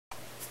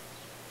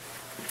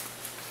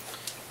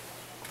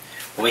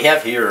What we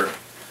have here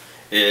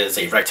is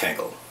a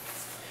rectangle.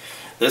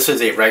 This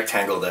is a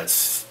rectangle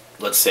that's,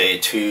 let's say,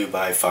 2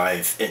 by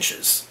 5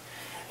 inches.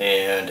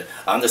 And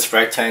on this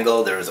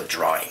rectangle there is a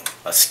drawing,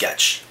 a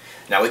sketch.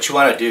 Now what you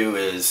want to do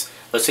is,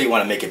 let's say you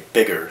want to make it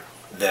bigger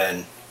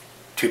than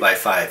 2 by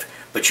 5,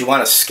 but you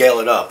want to scale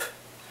it up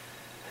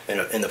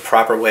in the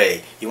proper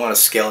way. You want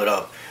to scale it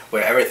up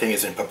where everything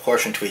is in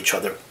proportion to each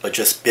other, but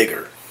just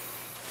bigger.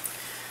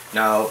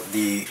 Now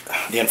the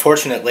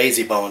unfortunate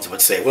lazy bones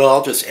would say, well,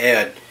 I'll just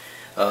add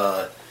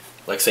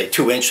like say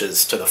 2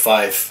 inches to the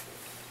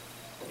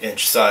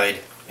 5-inch side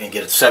and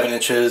get it 7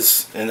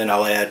 inches, and then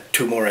I'll add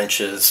 2 more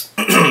inches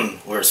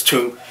where's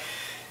 2,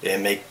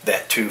 and make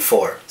that 2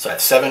 4. So I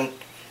have 7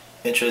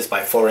 inches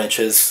by 4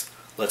 inches.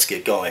 Let's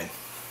get going.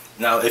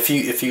 Now if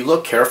you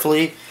look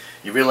carefully,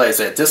 you realize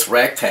that this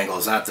rectangle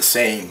is not the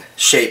same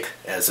shape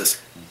as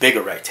this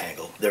bigger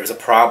rectangle. There's a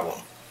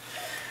problem.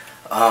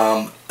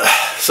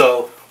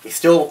 So we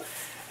still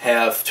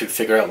have to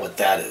figure out what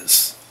that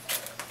is.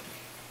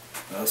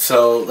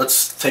 So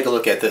let's take a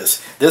look at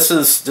this. This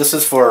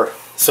is for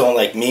someone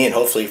like me, and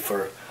hopefully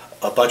for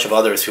a bunch of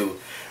others who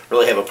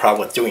really have a problem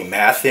with doing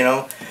math, you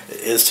know,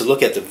 is to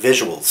look at the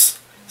visuals.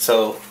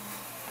 So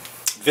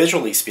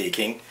visually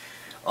speaking,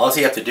 all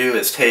you have to do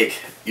is take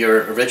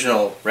your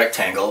original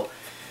rectangle,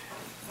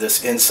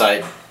 this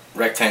inside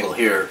rectangle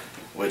here,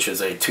 which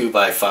is a 2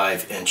 by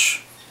 5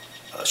 inch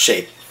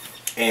shape,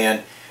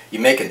 and you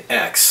make an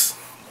X.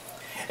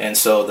 And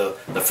so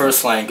the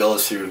first line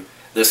goes through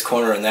this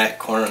corner and that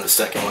corner, and the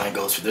second line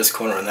goes through this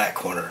corner and that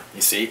corner,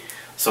 you see?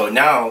 So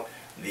now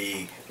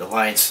the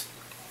lines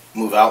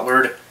move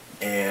outward,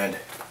 and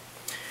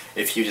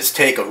if you just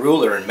take a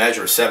ruler and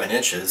measure 7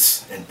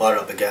 inches and butt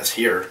it up against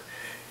here,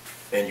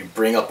 and you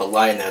bring up a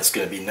line that's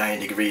going to be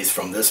 9 degrees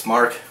from this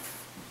mark,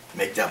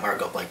 make that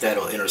mark up like that,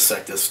 it'll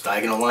intersect this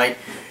diagonal line,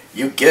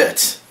 you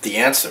get the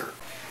answer.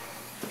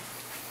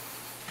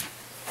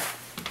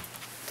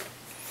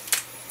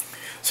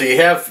 So you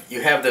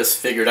have this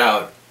figured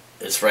out.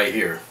 It's right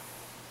here.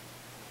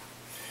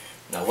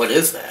 Now what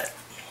is that?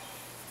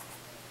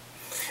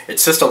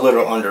 It's just a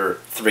little under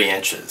 3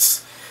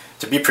 inches.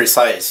 To be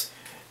precise,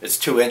 it's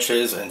 2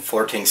 inches and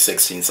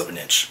 14/16 of an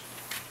inch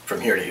from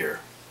here to here.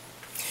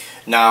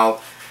 Now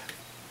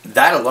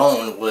that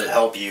alone would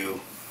help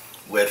you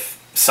with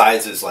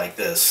sizes like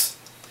this,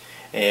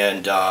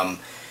 and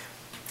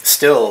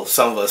still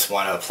some of us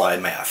want to apply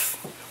math.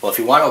 Well, if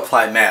you want to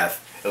apply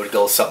math, it would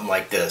go something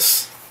like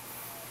this.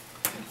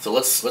 So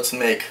let's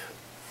make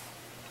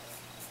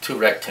 2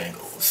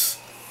 rectangles.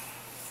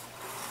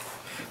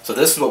 So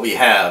this is what we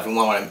have, and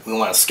we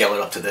want to scale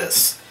it up to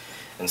this.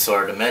 And so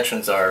our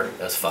dimensions are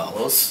as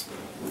follows: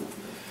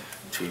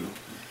 2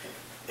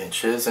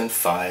 inches and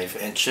 5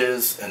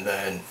 inches, and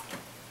then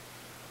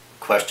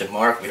question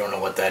mark, we don't know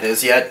what that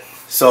is yet.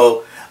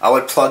 So I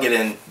would plug it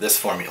in this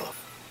formula.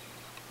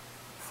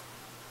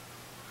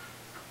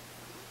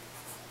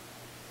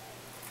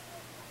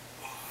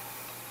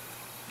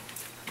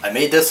 I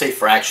made this a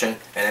fraction,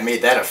 and I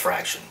made that a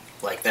fraction,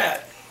 like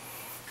that.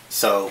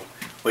 So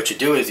what you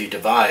do is you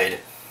divide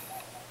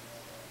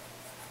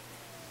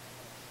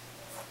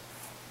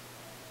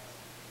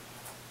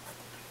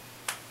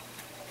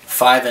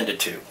five into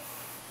 2.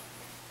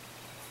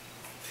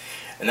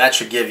 And that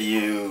should give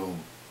you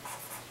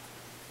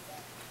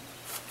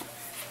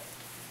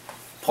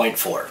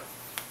 0.4.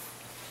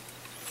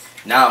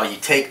 Now you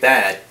take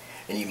that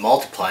and you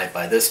multiply it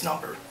by this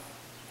number,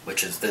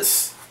 which is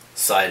this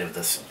side of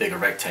this bigger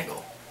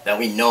rectangle. Now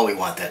we know we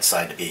want that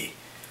side to be.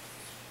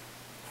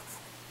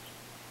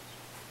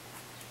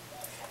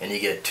 And you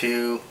get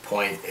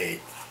 2.8.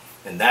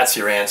 And that's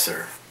your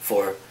answer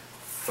for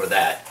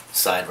that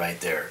side right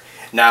there.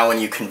 Now when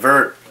you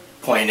convert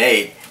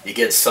 0.8, you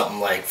get something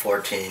like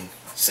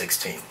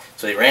 14/16.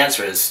 So your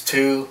answer is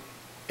 2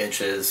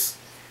 inches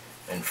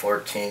and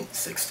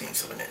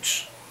 14/16 of an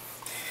inch.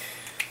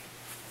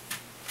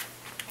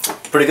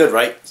 Pretty good,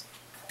 right?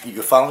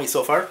 You follow me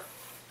so far?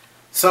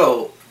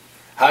 So,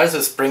 how does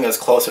this bring us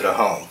closer to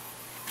home?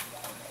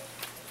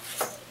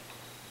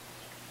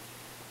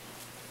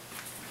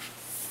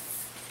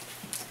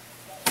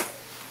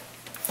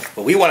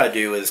 What we want to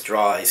do is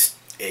draw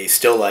a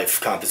still life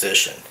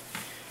composition.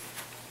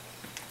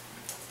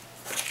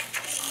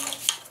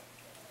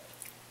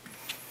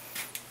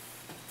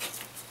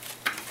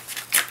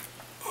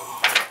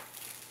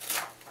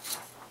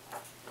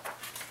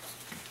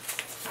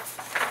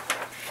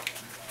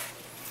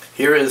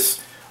 Here is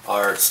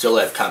our still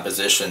life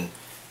composition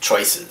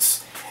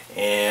choices,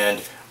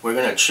 and we're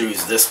going to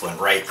choose this one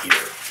right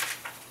here.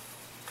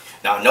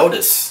 Now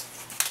notice,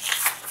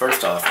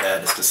 first off,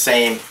 that it's the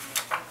same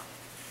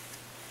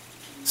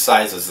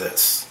size as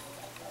this.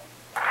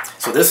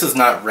 So this is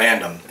not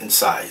random in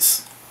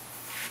size.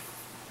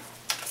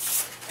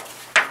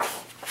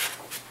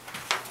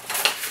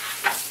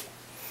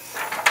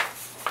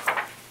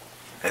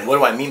 And what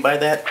do I mean by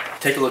that?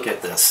 Take a look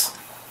at this.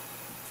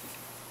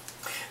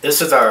 This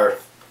is our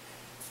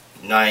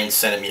 9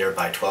 centimeter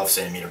by 12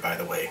 centimeter, by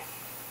the way.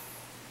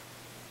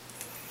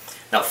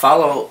 Now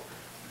follow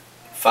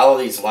follow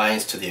these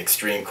lines to the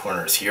extreme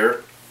corners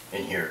here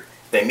and here.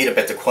 They meet up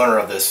at the corner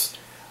of this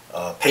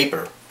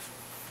paper.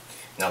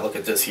 Now look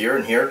at this here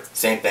and here,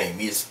 same thing,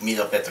 meet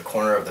up at the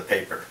corner of the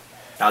paper.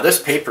 Now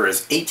this paper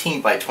is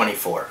 18 by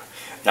 24.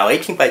 Now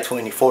 18 by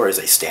 24 is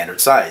a standard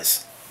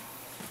size.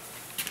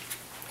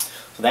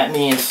 So that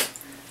means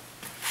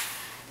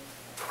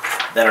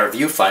that our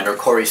viewfinder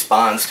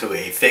corresponds to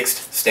a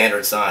fixed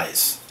standard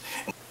size.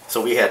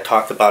 So we had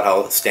talked about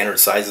how standard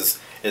size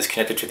is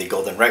connected to the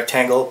golden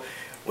rectangle,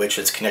 which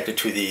is connected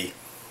to the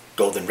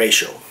golden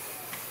ratio,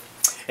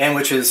 and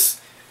which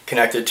is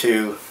connected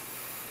to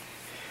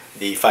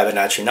the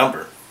Fibonacci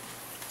number.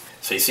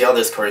 So you see how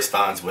this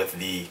corresponds with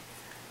the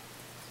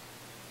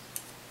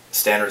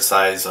standard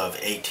size of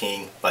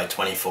 18 by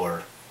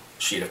 24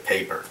 sheet of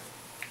paper.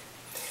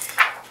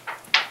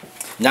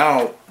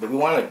 Now what we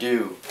want to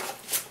do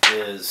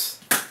is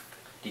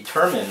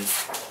determine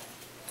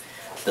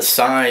the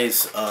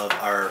size of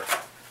our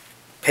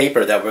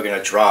paper that we're going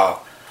to draw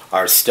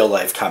our still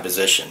life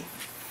composition.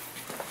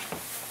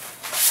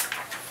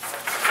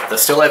 The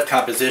still life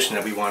composition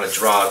that we want to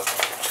draw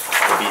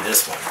will be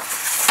this one.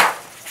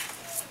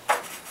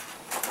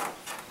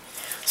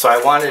 So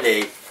I wanted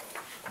a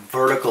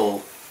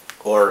vertical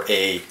or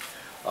a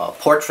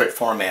portrait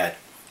format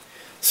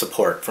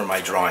support for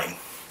my drawing,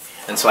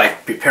 and so I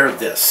prepared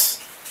this.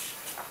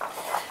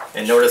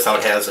 And notice how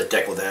it has a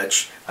deckled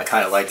edge. I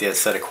kind of like the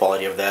aesthetic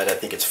quality of that. I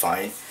think it's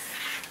fine.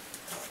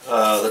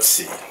 Let's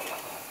see.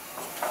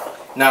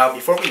 Now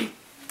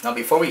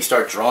before we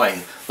start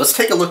drawing, let's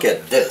take a look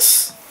at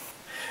this.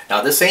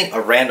 Now this ain't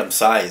a random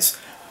size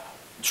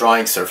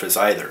drawing surface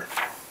either.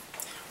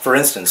 For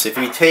instance, if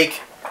we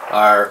take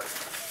our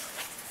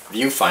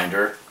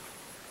viewfinder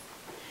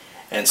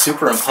and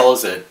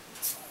superimpose it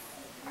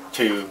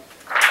to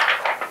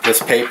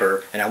this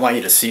paper, and I want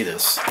you to see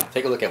this.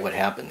 Take a look at what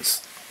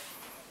happens.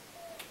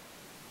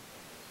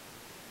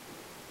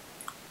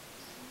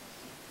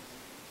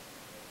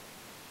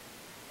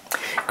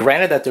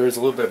 Granted that there is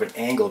a little bit of an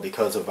angle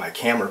because of my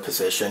camera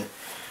position,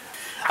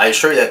 I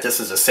assure you that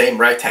this is the same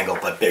rectangle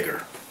but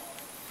bigger.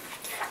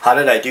 How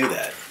did I do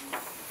that?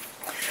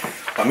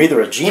 I'm either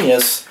a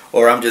genius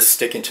or I'm just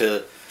sticking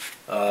to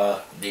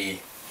the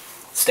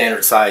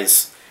standard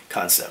size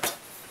concept.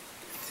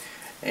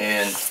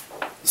 And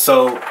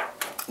so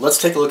let's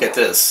take a look at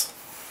this.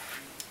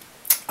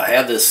 I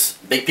have this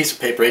big piece of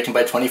paper, 18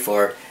 by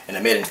 24, and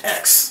I made an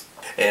X.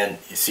 And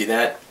you see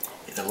that?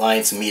 The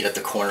lines meet at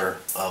the corner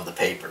of the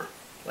paper,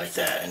 like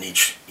that, and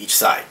each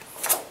side,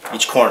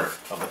 each corner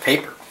of the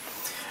paper.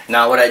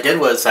 Now what I did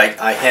was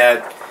I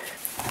had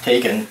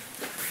taken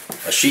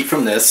a sheet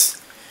from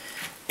this,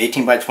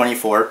 18 by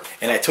 24,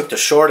 and I took the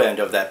short end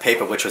of that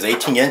paper, which was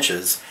 18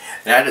 inches,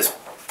 and I just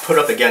put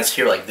up against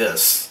here like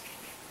this.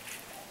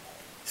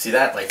 See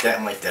that? Like that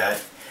and like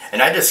that.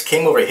 And I just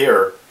came over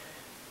here,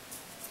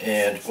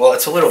 and, well,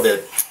 it's a little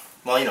bit,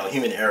 well, you know,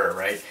 human error,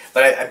 right?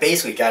 But I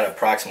basically got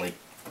approximately,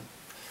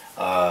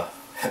 what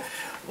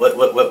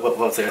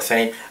was I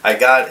saying? I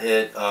got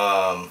it,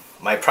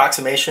 my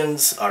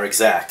approximations are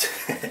exact.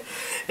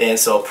 And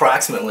so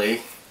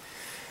approximately,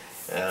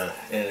 in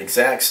an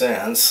exact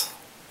sense,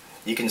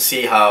 you can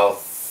see how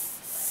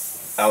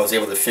I was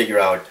able to figure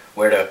out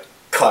where to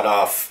cut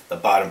off the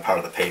bottom part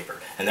of the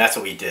paper. And that's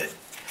what we did.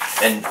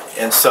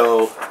 And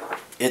so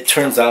it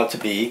turns out to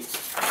be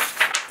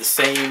the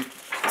same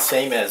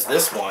as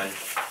this one,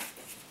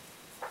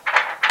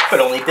 but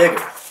only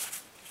bigger.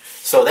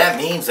 So that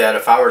means that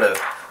if I were to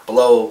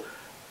blow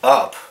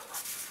up,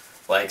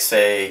 like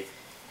say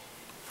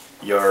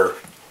your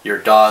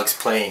dog's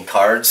playing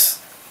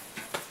cards,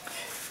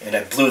 and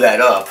I blew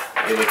that up,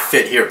 it would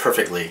fit here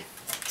perfectly,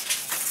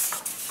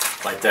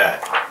 like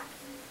that.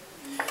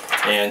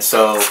 And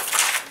so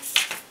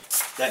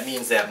that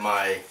means that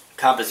my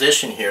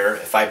composition here,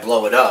 if I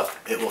blow it up,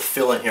 it will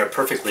fill in here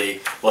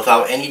perfectly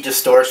without any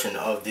distortion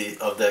of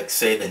the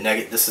say the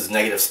negative. This is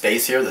negative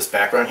space here, this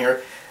background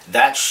here.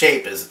 That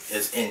shape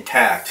is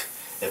intact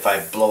if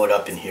I blow it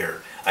up in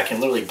here. I can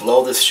literally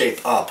blow this shape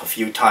up a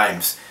few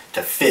times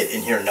to fit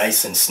in here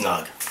nice and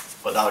snug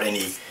without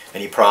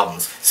any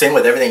problems. Same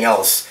with everything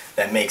else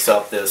that makes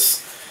up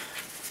this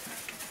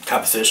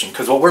composition.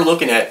 Because what we're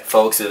looking at,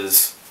 folks,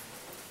 is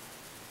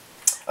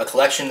a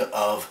collection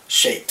of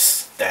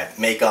shapes that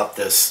make up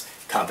this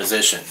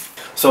composition.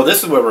 So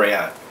this is where we're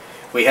at.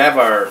 We have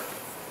our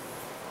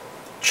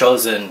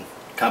chosen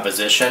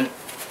composition,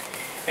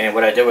 and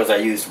what I did was I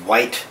used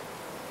white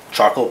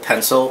charcoal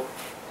pencil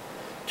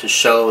to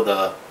show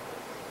the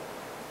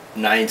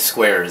 9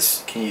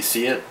 squares. Can you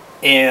see it?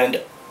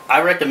 And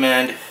I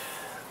recommend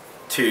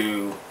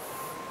to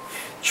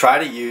try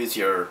to use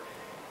your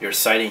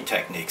sighting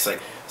techniques.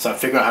 Like, so I'm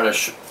figuring out how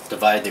to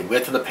divide the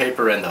width of the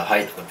paper and the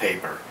height of the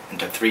paper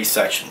into 3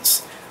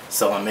 sections.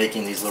 So I'm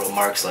making these little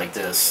marks like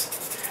this.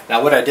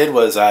 Now what I did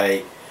was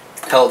I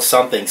held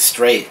something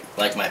straight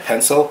like my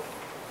pencil,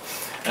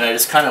 and I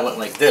just kind of went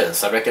like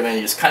this. I recommend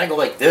you just kind of go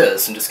like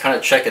this and just kind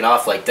of check it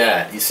off like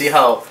that. You see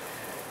how,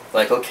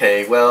 like,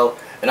 okay, well,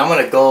 and I'm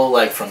going to go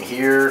like from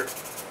here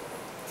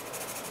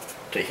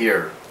to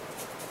here.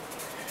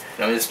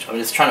 I'm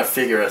just trying to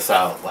figure this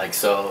out. Like,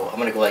 so I'm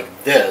gonna go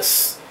like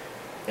this,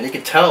 and you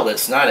can tell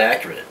that's not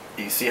accurate.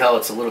 You see how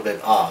it's a little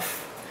bit off.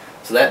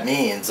 So that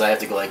means I have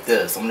to go like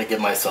this. I'm gonna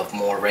give myself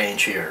more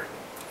range here,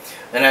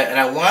 and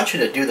I want you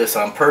to do this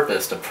on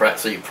purpose to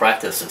so you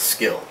practice this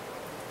skill.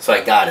 So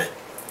I got it.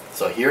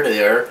 So here to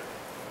there,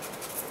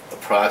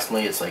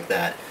 approximately it's like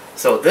that.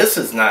 So this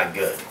is not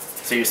good.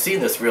 So you're seeing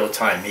this real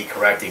time, me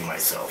correcting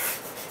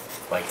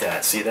myself like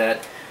that. See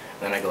that?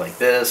 Then I go like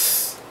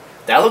this.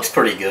 That looks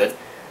pretty good.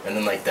 And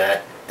then like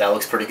that. That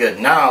looks pretty good.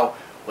 Now,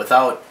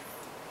 without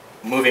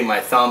moving my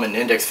thumb and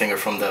index finger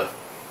from the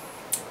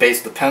base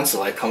of the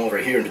pencil, I come over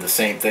here and do the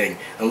same thing.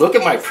 And look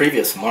at my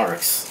previous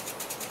marks.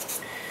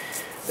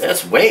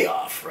 That's way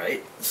off,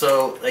 right?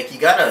 So, like, you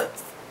gotta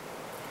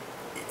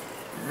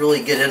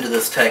really get into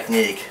this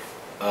technique.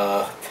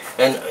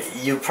 And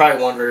you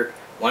probably wonder,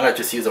 why not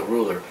just use a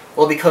ruler?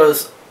 Well,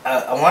 because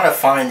I want to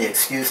find the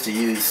excuse to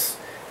use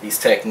these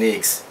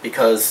techniques,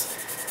 because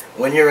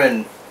when you're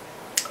in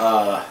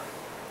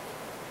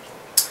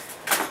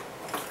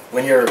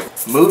when you're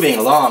moving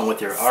along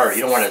with your art,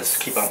 you don't want to just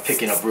keep on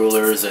picking up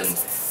rulers and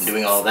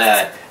doing all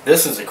that.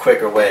 This is a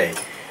quicker way.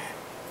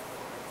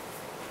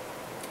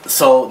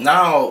 So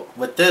now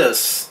with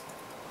this,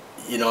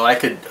 you know, I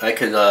could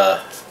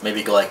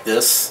maybe go like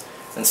this,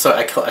 and so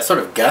I sort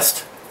of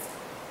guessed.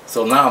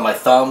 So now my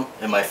thumb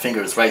and my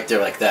finger is right there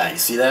like that. You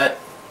see that?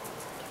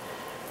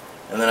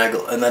 And then I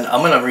go, and then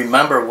I'm gonna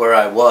remember where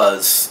I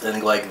was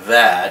and go like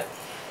that,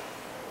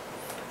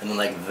 and then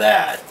like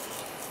that.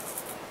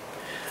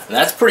 And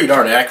that's pretty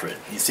darn accurate.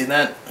 You see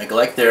that? I go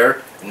like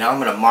there, and now I'm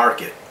gonna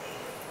mark it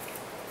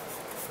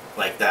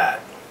like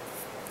that.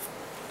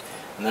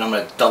 And then I'm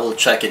gonna double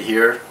check it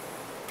here,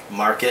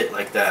 mark it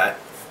like that.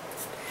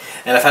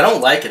 And if I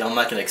don't like it, I'm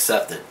not gonna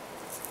accept it.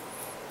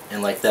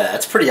 And like that.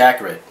 That's pretty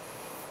accurate.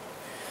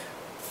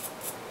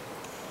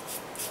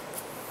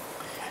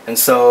 And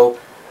so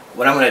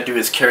what I'm going to do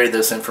is carry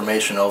this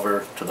information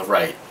over to the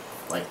right,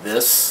 like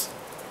this.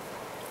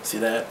 See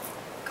that?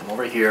 Come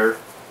over here,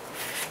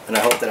 and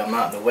I hope that I'm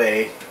not in the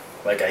way,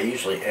 like I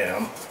usually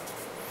am.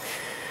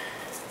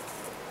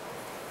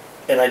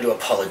 And I do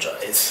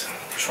apologize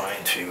for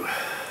trying to.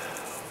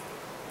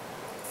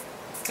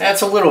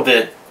 That's a little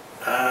bit.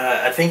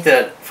 I think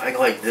that if I go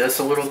like this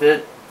a little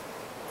bit,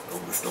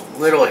 just a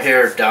little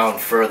hair down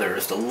further,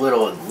 just a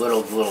little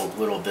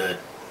bit,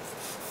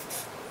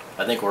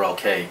 I think we're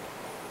okay.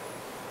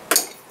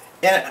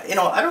 And, you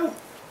know,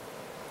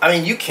 I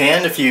mean, you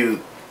can if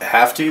you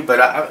have to, but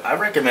I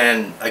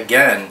recommend,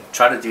 again,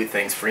 try to do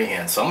things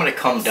freehand. So I'm going to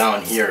come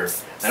down here,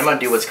 and I'm going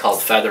to do what's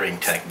called feathering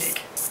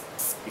technique.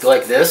 You go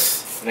like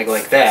this, and I go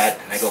like that,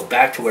 and I go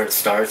back to where it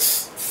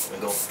starts,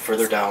 and go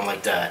further down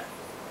like that.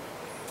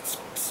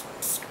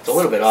 It's a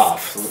little bit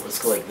off, so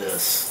let's go like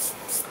this.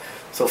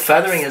 So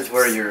feathering is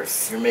where you're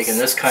making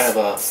this kind of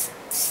a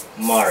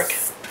mark.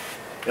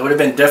 It would have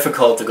been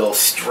difficult to go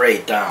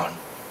straight down,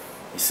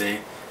 you see.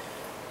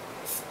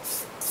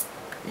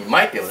 You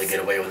might be able to get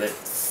away with it.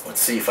 Let's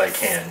see if I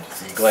can.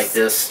 So you go like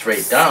this,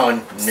 straight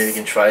down, and maybe you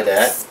can try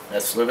that.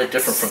 That's a little bit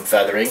different from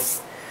feathering.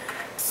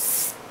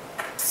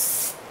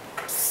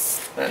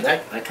 And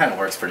that kind of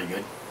works pretty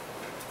good.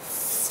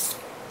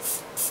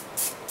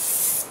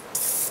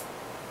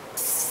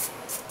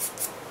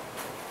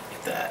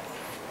 Like that.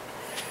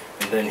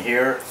 And then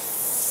here,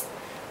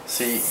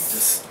 see,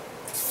 just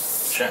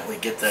gently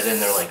get that in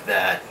there like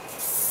that.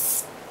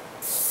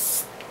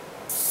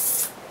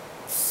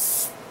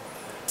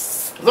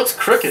 It looks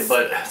crooked,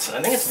 but I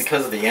think it's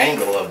because of the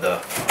angle of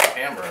the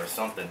camera or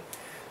something.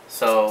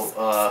 So,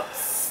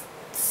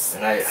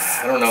 and I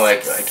don't know, I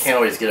can't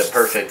always get it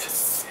perfect.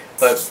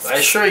 But I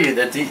assure you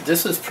that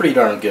this is pretty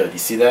darn good. You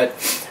see that?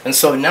 And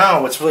so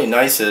now what's really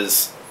nice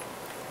is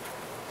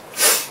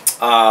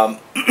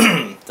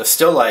the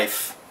still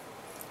life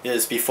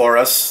is before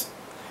us.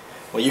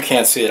 Well, you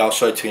can't see it. I'll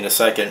show it to you in a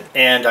second.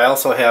 And I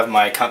also have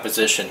my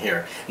composition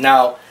here.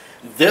 Now,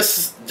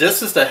 this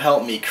is to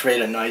help me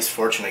create a nice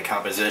fortunate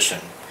composition.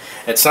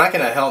 It's not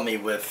going to help me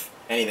with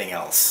anything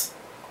else.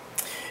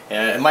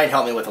 And it might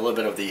help me with a little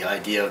bit of the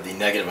idea of the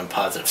negative and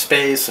positive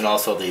space, and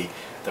also the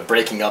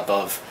breaking up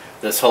of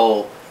this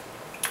whole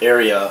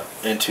area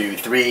into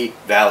 3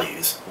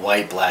 values,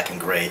 white, black, and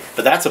gray.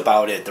 But that's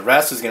about it. The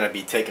rest is going to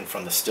be taken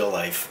from the still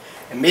life.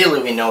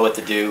 Immediately we know what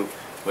to do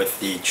with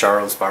the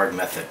Charles Barg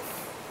method.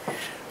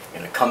 We're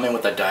going to come in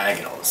with the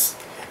diagonals.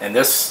 And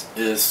this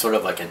is sort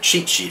of like a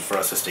cheat sheet for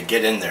us just to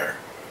get in there.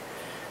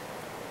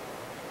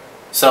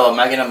 So am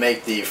I going to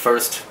make the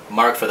first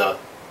mark for the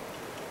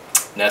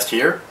nest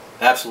here?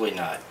 Absolutely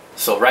not.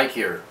 So right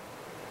here,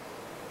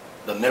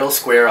 the middle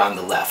square on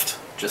the left,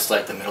 just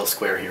like the middle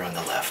square here on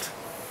the left.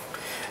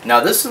 Now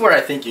this is where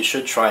I think you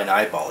should try and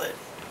eyeball it.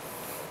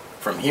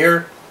 From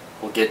here,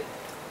 we'll get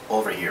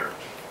over here.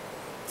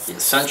 The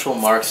essential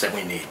marks that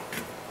we need.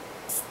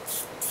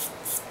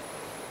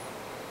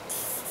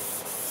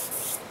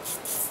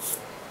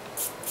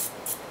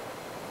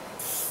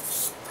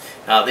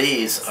 Now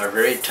these are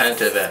very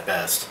tentative at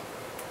best.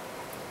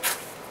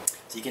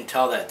 So you can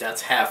tell that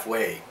that's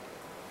halfway.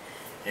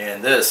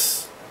 And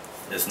this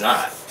is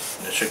not.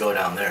 And it should go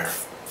down there.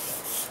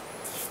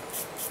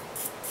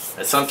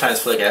 I sometimes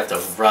feel like I have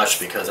to rush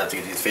because I have to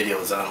get these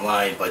videos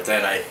online, but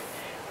then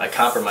I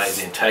compromise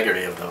the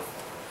integrity of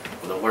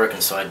the work,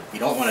 and so we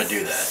don't want to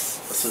do that.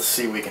 Let's just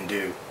see what we can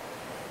do.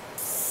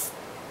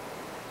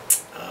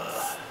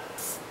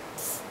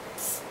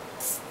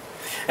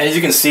 And as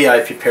you can see,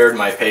 I prepared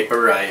my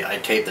paper. I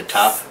taped the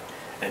top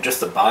and just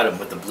the bottom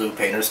with the blue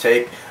painter's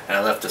tape, and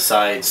I left the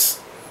sides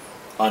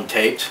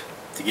untaped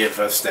to give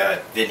us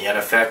that vignette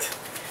effect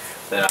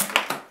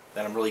that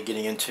I'm really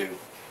getting into.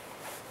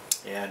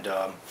 And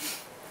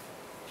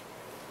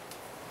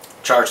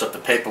charged up the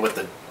paper with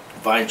the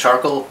vine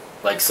charcoal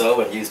like so,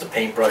 and used a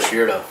paintbrush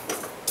here to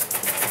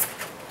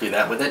do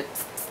that with it.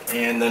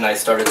 And then I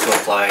started to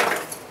apply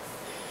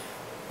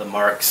the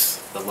marks,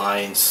 the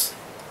lines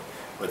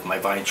with my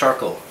vine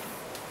charcoal.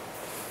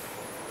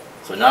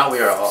 So now we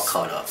are all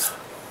caught up.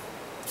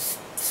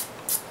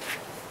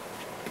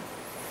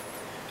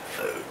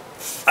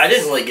 I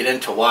didn't really get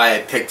into why I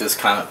picked this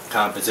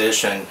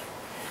composition,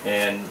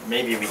 and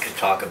maybe we could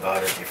talk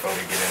about it before we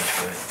get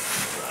into it.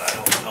 I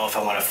don't know if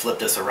I want to flip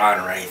this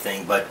around or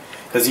anything, but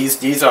because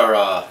these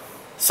are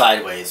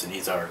sideways and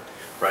these are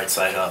right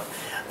side up.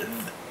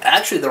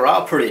 Actually, they're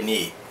all pretty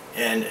neat.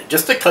 And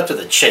just to cut to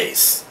the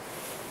chase,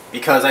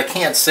 because I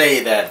can't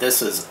say that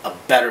this is a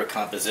better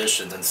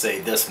composition than, say,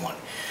 this one.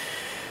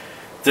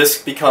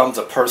 This becomes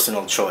a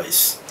personal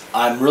choice.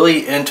 I'm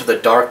really into the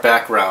dark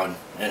background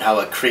and how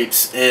it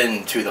creeps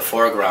into the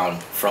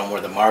foreground from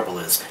where the marble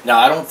is. Now,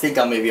 I don't think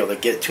I'm going to be able to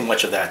get too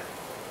much of that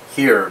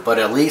here, but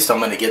at least I'm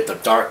going to get the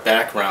dark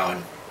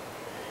background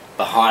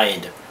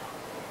behind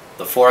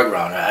the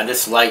foreground. I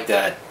just like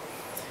that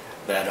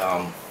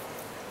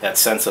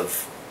sense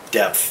of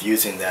depth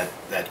using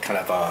that kind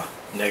of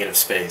negative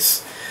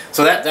space.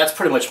 So that's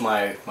pretty much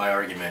my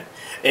argument.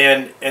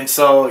 And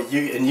so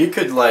you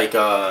could, like,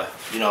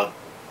 you know,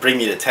 bring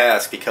me to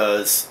task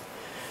because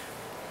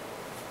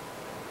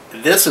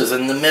this is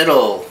in the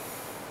middle.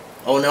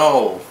 Oh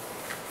no.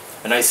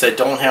 And I said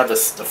don't have the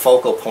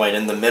focal point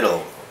in the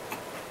middle.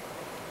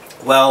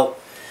 Well,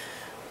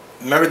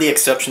 remember the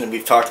exception that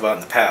we've talked about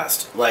in the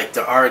past. Like,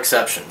 there are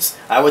exceptions.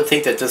 I would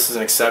think that this is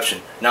an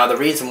exception. Now the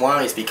reason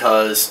why is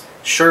because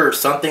sure,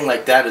 something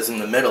like that is in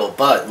the middle,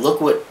 but look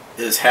what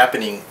is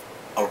happening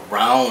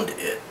around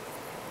it.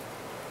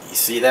 You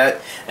see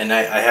that? And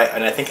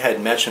I think I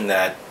had mentioned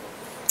that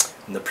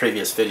in the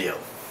previous video.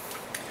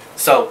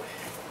 So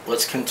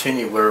let's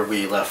continue where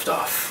we left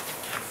off.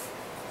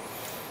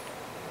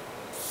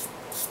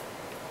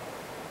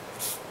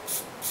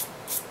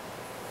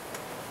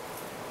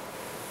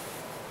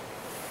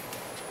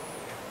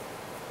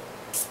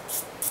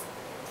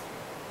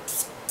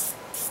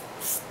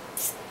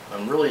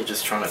 I'm really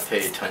just trying to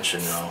pay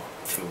attention now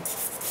to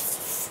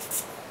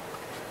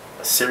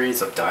a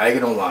series of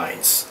diagonal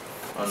lines.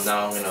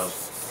 Now I'm going to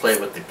play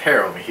with the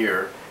pair over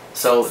here.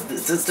 So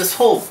this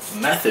whole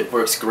method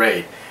works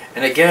great.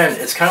 And again,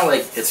 it's kind of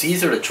like, it's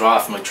easier to draw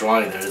from a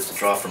drawing than it is to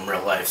draw from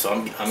real life. So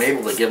I'm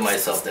able to give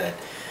myself that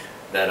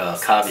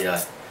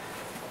caveat.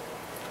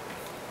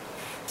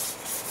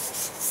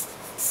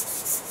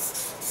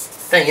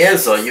 Thing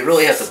is, though, you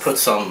really have to put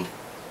some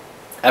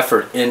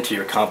effort into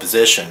your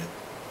composition.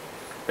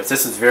 If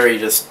this is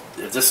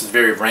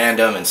very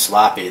random and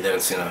sloppy, then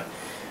it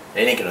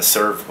ain't gonna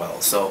serve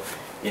well. So,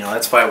 you know,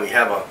 that's why we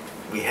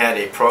had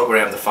a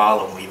program to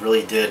follow, and we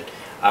really did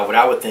what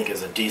I would think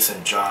is a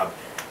decent job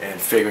in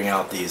figuring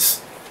out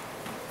these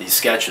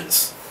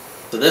sketches.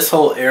 So this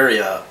whole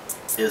area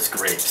is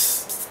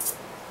grapes.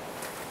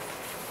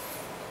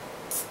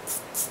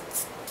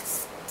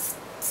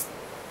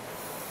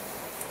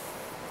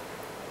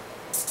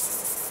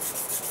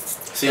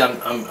 See,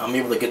 I'm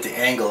able to get the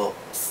angle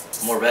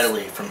more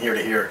readily from here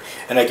to here,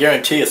 and I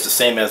guarantee it's the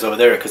same as over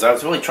there because I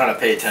was really trying to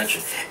pay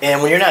attention. And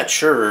when you're not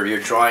sure, you're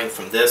drawing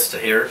from this to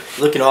here,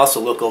 you can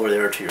also look over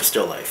there to your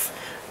still life.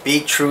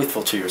 Be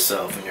truthful to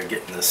yourself when you're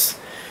getting this.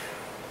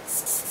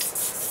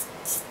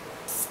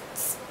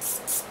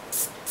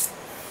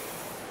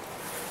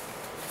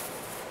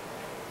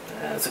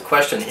 There's a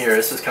question here.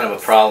 This is kind of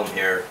a problem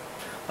here.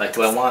 Like,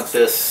 do I want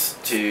this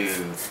to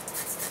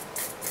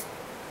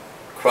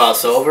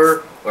cross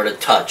over or to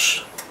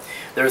touch?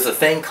 There's a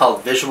thing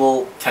called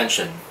visual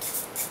tension.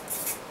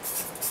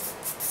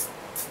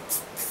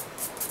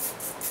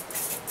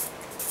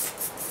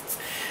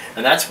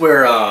 And that's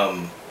where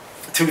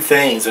two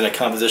things in a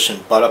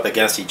composition butt up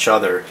against each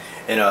other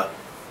in a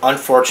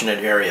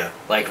unfortunate area,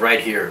 like right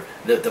here.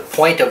 The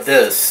point of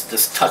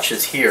this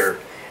touches here,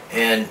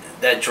 and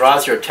that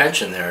draws your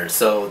attention there.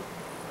 So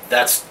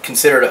that's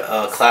considered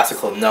a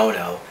classical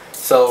no-no.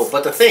 So,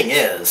 but the thing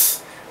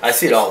is, I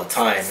see it all the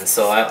time, and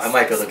so I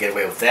might be able to get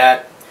away with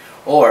that.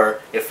 Or,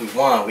 if we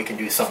want, we can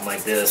do something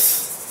like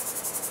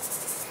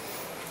this.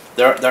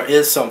 There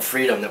is some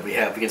freedom that we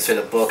have. We can say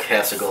the book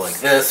has to go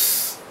like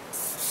this,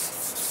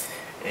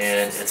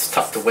 and it's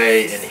tucked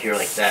away in here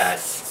like that,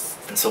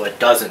 and so it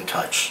doesn't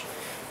touch.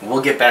 We'll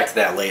get back to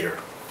that later.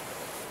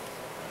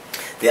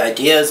 The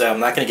idea is that I'm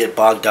not going to get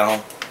bogged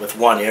down with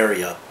one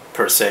area,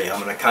 per se. I'm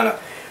going to kind of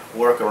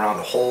work around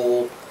the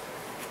hole,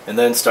 and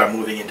then start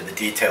moving into the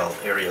detail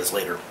areas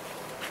later.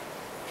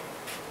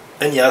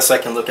 And yes, I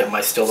can look at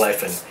my still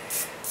life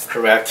and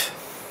correct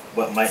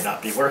what might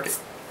not be working.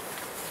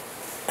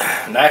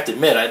 And I have to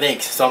admit, I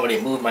think somebody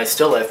moved my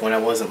still life when I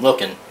wasn't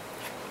looking.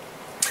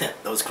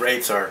 Those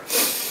grapes are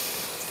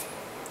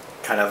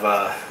kind of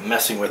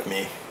messing with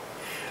me.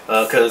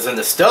 Because in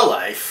the still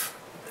life,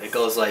 it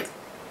goes like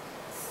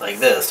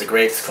this. The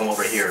grapes come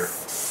over here.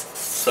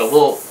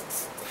 So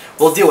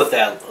we'll deal with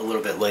that a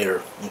little bit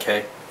later,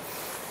 okay?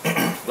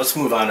 Let's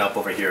move on up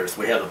over here.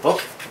 So we have the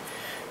book.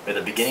 At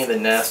the beginning of the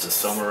nest is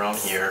somewhere around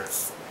here.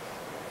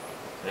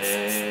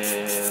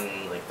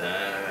 And like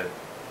that.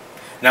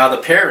 Now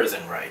the pear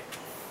isn't right.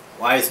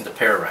 Why isn't the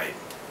pear right?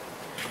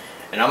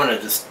 And I'm going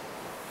to just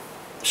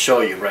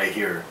show you right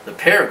here. The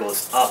pear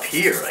goes up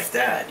here like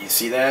that. You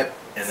see that?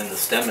 And then the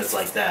stem is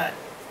like that.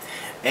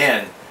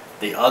 And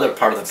the other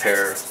part of the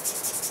pear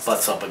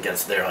butts up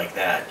against there like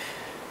that.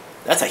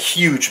 That's a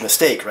huge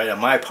mistake right on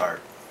my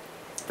part.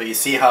 But you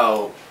see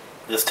how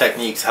this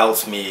technique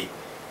helps me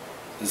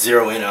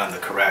zero in on the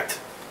correct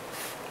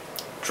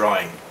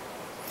drawing.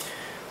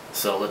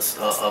 So let's,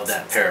 of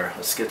that pear,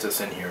 let's get this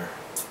in here.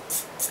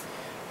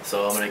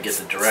 So I'm going to get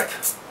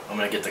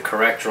the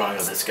correct drawing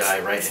of this guy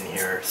right in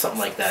here, something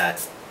like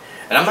that.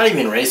 And I'm not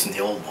even erasing the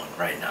old one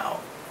right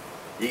now.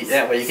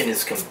 That way you can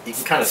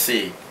kind of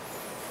see.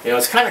 You know,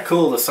 it's kind of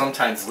cool to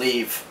sometimes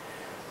leave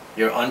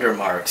your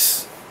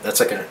undermarks. That's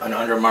like an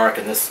undermark,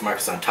 and this mark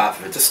is on top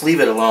of it. Just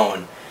leave it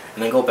alone,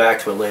 and then go back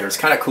to it later. It's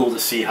kind of cool to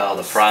see how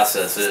the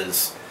process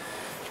is.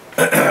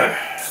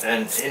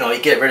 And you know,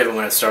 you get rid of it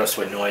when it starts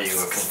to annoy you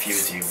or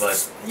confuse you,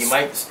 but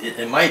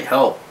it might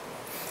help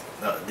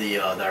the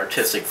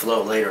artistic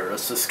flow later.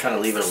 Let's just kind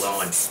of leave it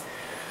alone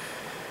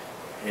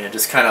and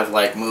just kind of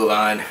like move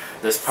on.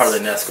 This part of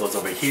the nest goes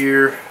over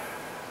here.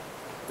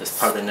 This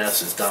part of the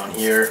nest is down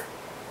here.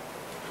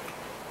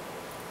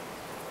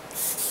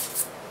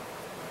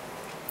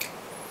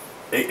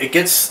 It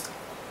gets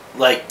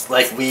like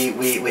we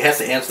have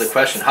to answer the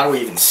question, how do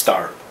we even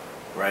start?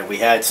 Right? We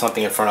had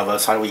something in front of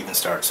us, how do we even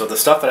start? So the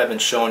stuff that I've been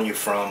showing you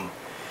from,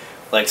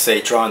 like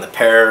say, drawing the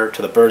pear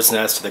to the bird's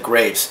nest to the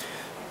grapes,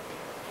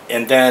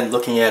 and then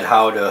looking at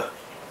how to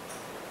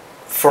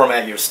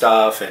format your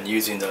stuff and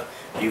using the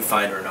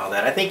viewfinder and all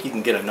that, I think you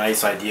can get a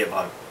nice idea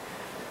about,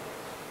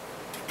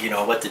 you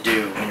know, what to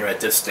do when you're at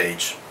this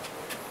stage.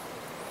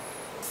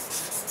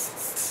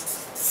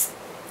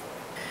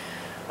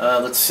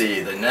 Let's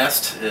see, the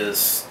nest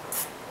is,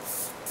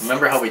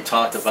 remember how we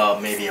talked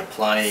about maybe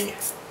applying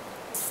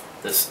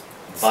this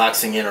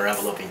boxing in or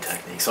enveloping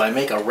technique. So I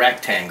make a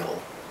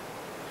rectangle.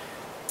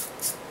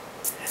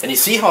 And you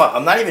see how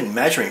I'm not even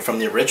measuring from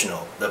the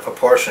original, the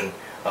proportion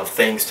of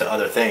things to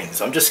other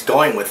things. I'm just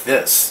going with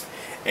this.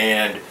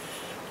 And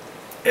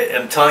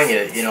I'm telling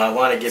you, you know, I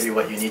want to give you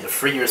what you need to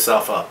free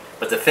yourself up.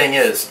 But the thing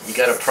is, you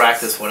got to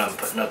practice what I'm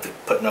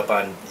putting up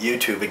on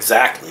YouTube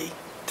exactly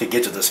to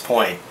get to this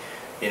point.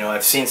 You know,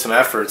 I've seen some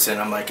efforts, and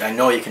I'm like, I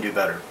know you can do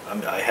better.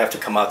 I have to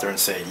come out there and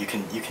say, you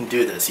can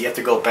do this. You have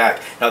to go back.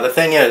 Now the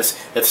thing is,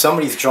 if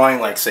somebody's drawing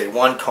like, say,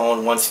 one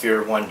cone, one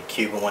sphere, one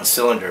cube, and one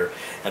cylinder,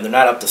 and they're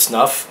not up to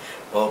snuff,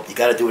 well, you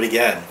got to do it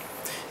again.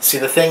 See,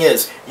 the thing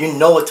is, you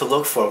know what to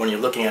look for when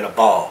you're looking at a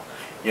ball,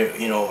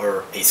 you know,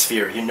 or a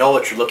sphere. You know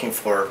what you're looking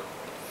for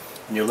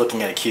when you're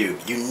looking at a cube.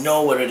 You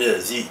know what it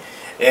is.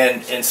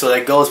 And so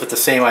that goes with the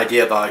same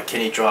idea about,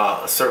 can you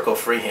draw a circle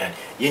freehand?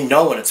 You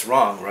know when it's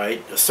wrong,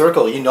 right? A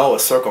circle, you know a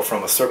circle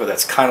from a circle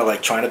that's kind of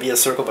like trying to be a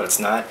circle, but it's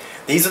not.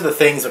 These are the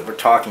things that we're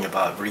talking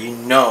about, where you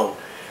know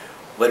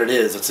what it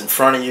is. It's in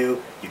front of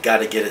you. You got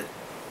to get it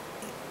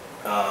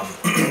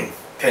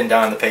pinned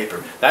down on the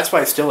paper. That's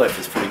why still life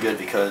is pretty good,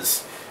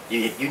 because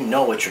you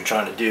know what you're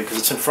trying to do, because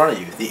it's in front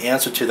of you. The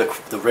answer to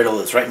the riddle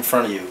is right in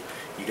front of you.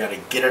 You got to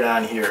get it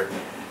on here,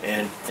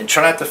 and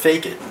try not to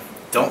fake it.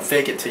 Don't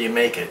fake it till you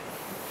make it.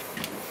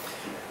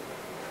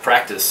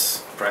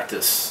 Practice.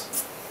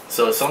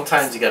 So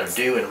sometimes you got to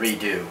do and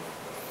redo,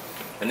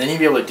 and then you'll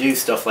be able to do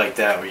stuff like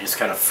that where you just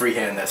kind of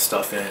freehand that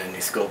stuff in and you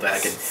just go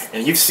back,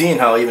 and you've seen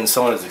how even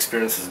someone as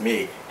experienced as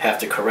me have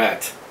to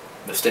correct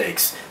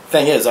mistakes.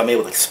 Thing is, I'm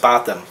able to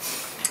spot them,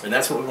 and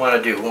that's what we want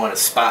to do. We want to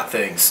spot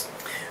things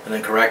and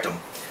then correct them.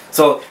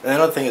 So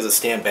another thing is to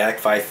stand back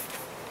 5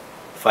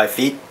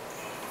 feet,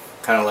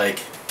 kind of like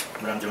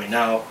what I'm doing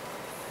now,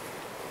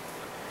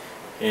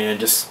 and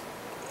just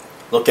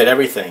look at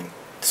everything.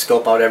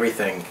 Scope out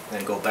everything,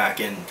 and go back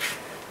in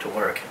to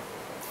work.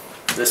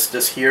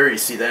 This here, you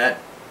see that?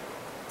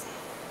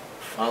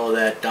 Follow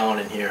that down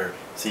in here.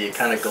 See, it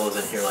kind of goes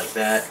in here like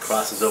that,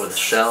 crosses over the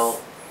shell,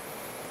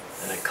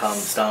 and it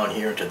comes down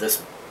here into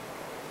this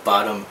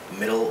bottom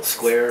middle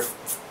square,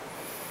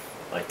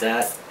 like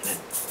that, and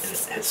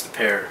it hits the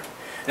pear.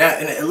 Now,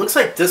 and it looks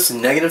like this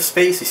negative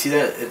space, you see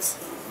that? It's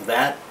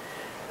that.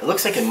 It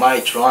looks like in my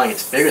drawing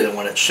it's bigger than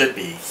what it should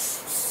be.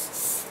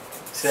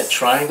 See that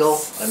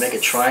triangle? I make a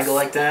triangle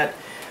like that.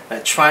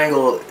 That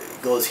triangle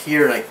goes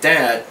here like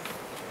that.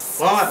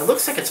 Well, it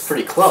looks like it's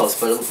pretty close,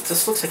 but it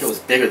just looks like it was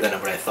bigger than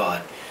what I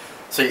thought.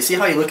 So you see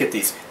how you look at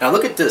these. Now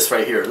look at this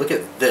right here. Look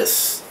at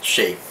this.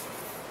 shape.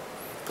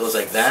 Goes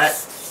like that,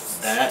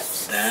 that,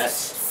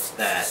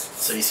 that.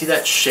 So you see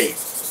that shape?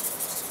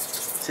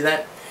 See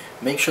that?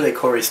 Make sure they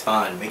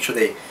correspond. Make sure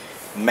they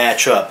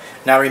match up.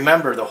 Now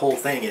remember, the whole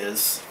thing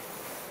is,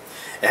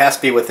 it has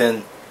to be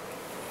within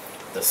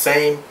the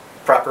same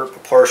proper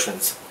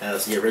proportions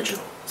as the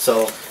original.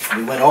 So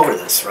we went over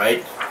this,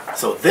 right?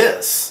 So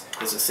this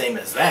is the same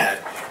as that,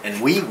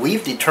 and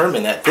we've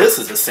determined that this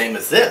is the same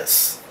as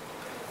this.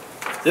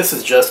 This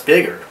is just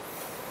bigger.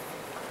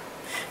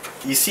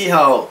 You see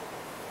how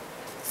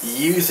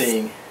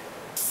using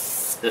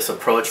this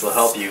approach will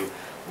help you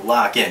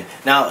lock in.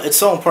 Now it's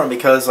so important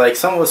because like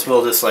some of us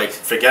will just like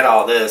forget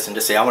all this and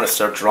just say, I want to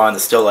start drawing the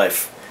still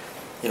life,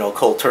 you know,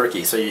 cold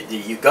turkey. So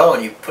you go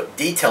and you put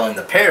detail in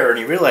the pear and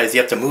you realize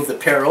you have to move the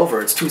pear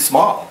over. It's too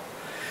small.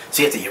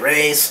 So you have to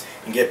erase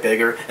and get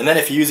bigger. And then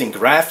if you're using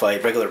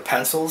graphite, regular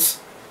pencils,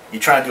 you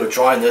try to do a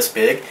drawing this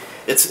big,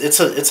 it's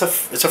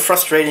a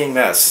frustrating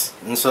mess.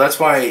 And so that's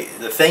why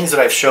the things that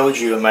I've showed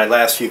you in my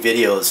last few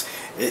videos,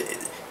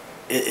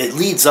 it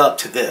leads up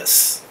to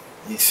this.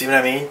 You see what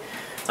I mean?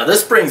 Now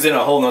this brings in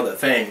a whole nother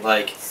thing.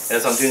 Like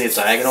as I'm doing these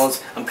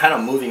diagonals, I'm kind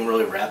of moving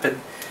really rapid.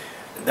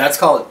 That's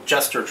called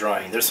gesture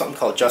drawing. There's something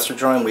called gesture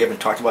drawing we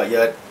haven't talked about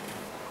yet.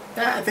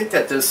 I think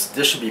that this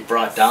should be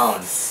brought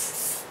down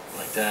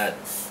like that.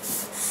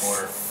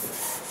 Or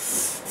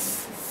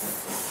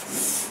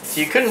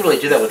so you couldn't really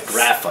do that with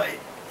graphite.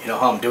 You know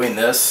how I'm doing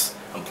this?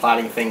 I'm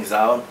plotting things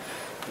out,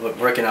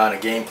 working on a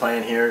game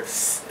plan here.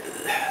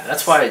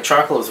 That's why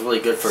charcoal is really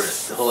good for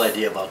the whole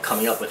idea about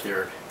coming up with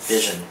your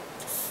vision.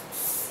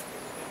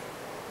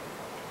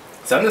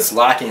 So I'm just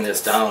locking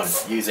this down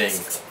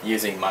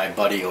using my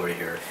buddy over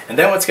here. And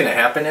then what's going to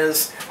happen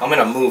is I'm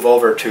going to move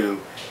over to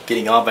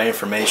getting all my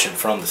information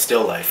from the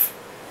still life.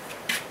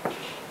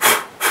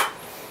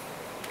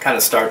 Kind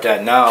of start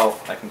that now.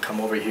 I can come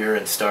over here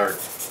and start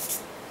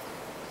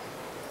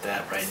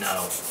that right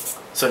now.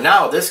 So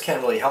now this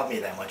can't really help me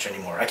that much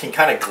anymore. I can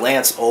kind of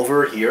glance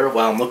over here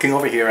while I'm looking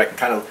over here. I can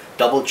kind of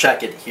double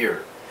check it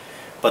here.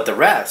 But the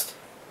rest,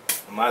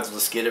 I might as well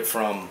just get it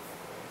from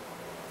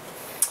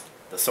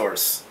the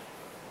source.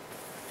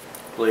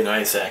 Really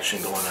nice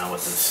action going on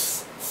with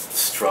this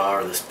straw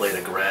or this blade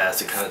of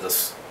grass. It kind of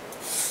just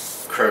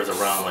curves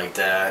around like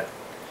that.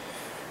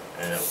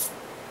 And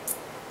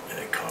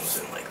it comes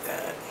in like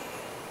that.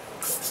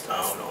 Comes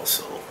down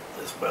also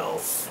as well.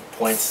 It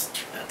points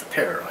at the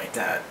pear like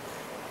that.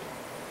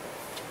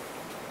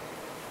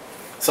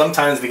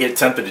 Sometimes we get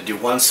tempted to do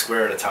one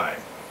square at a time.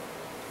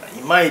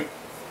 You might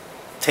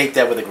take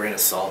that with a grain of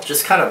salt.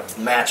 Just kind of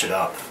match it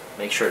up.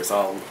 Make sure it's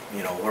all,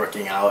 you know,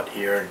 working out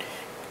here in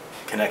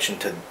connection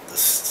to the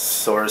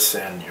source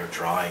and your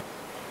drawing.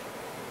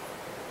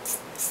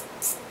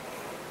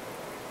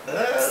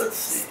 Let's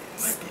see.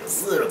 It might be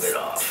a little bit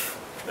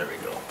off. There we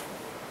go.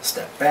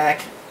 Step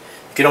back.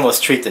 You can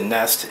almost treat the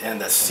nest and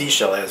the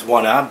seashell as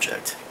one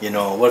object. You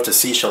know, what if the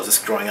seashell is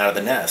just growing out of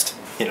the nest?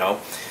 You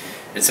know,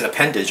 it's an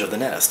appendage of the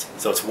nest,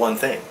 so it's one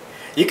thing.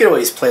 You can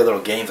always play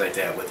little games like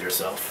that with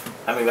yourself.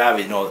 I mean,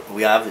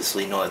 we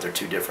obviously know that they're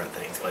two different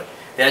things, but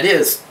the idea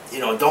is, you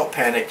know, don't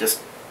panic.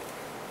 Just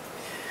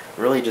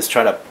really just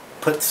try to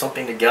put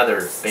something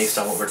together based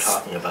on what we're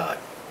talking about.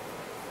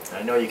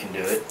 I know you can do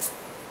it.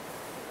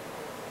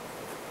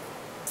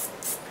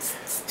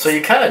 So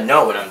you kind of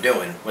know what I'm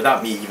doing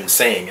without me even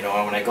saying. You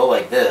know, when I go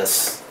like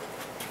this,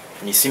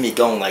 and you see me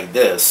going like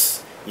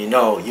this, you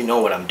know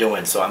what I'm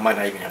doing. So I might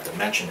not even have to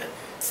mention it.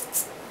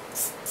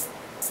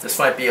 This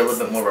might be a little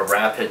bit more of a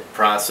rapid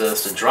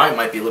process. The drawing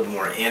might be a little bit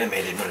more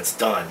animated when it's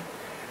done.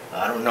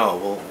 I don't know.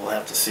 We'll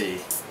have to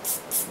see.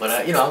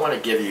 But you know, I want to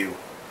give you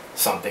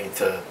something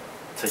to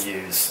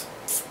use.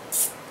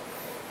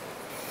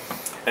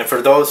 And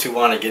for those who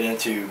want to get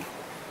into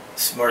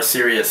more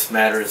serious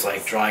matters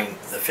like drawing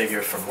the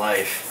figure from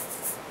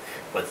life,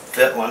 what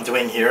I'm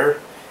doing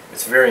here,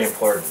 it's very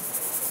important.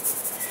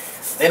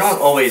 They don't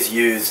always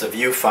use the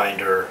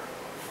viewfinder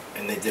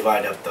and they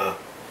divide up the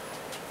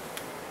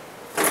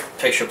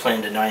picture plane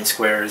into 9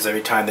 squares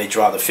every time they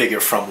draw the figure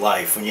from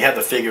life. When you have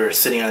the figure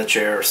sitting on a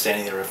chair or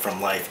standing there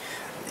from life,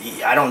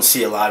 I don't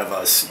see a lot of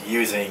us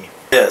using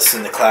this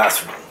in the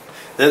classroom.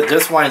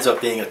 This winds up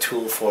being a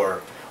tool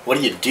for what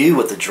do you do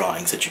with the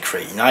drawings that you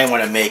create. Now you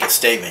want to make a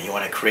statement. You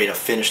want to create a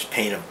finished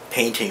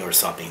painting or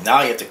something.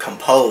 Now you have to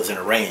compose and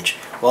arrange.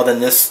 Well, then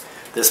this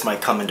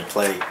might come into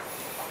play,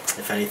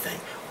 if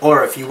anything.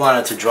 Or if you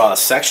wanted to draw a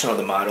section of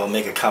the model and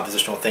make a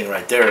compositional thing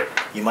right there,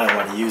 you might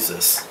want to use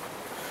this.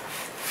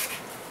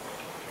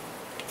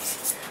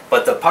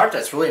 But the part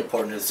that's really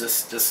important is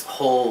this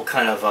whole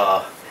kind of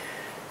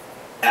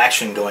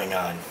action going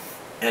on.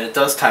 And it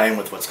does tie in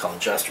with what's called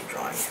gesture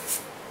drawing.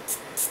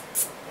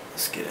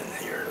 Let's get in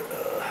here.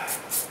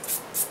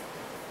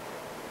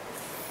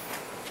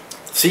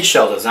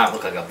 Seashell does not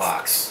look like a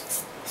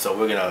box, so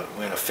we're gonna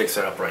fix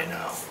it up right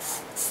now.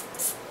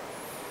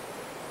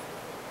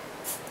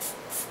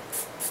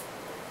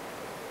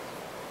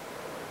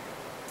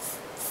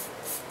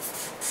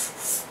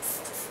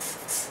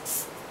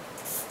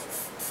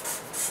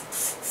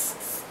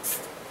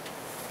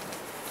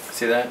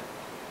 See that?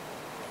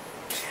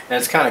 And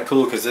it's kind of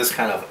cool because this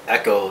kind of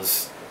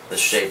echoes the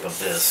shape of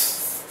this.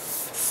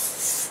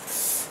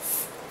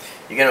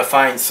 You're going to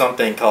find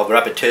something called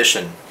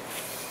repetition.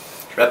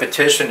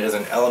 Repetition is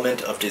an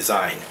element of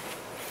design.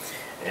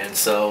 And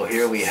so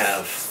here we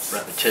have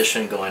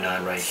repetition going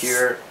on right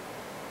here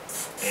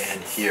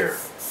and here.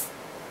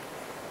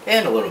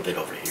 And a little bit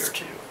over here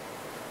too.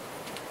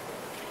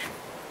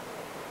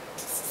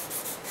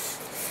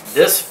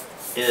 This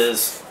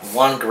is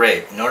one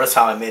grape. Notice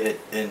how I made it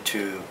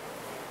into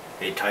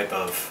a type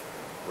of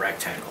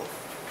rectangle.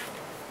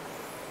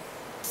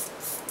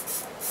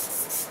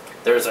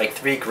 There's like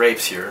 3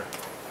 grapes here.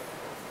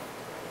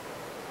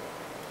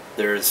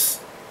 There's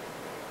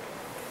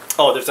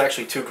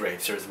actually 2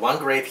 grapes. There's 1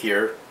 grape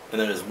here, and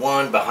then there's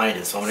 1 behind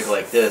it. So I'm going to go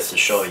like this to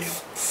show you.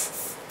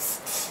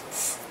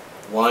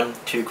 1,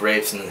 2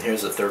 grapes, and then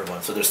here's the 3rd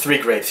one. So there's 3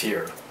 grapes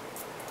here,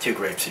 2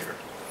 grapes here.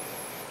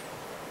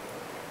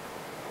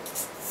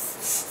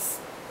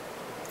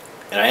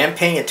 And I am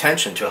paying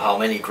attention to how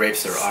many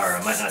grapes there are.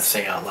 I might not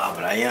say out loud,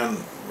 but I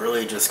am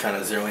really just kind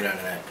of zeroing on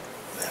that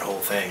whole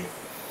thing.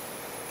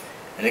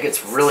 And it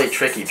gets really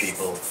tricky,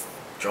 people.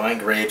 Drawing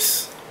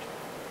grapes.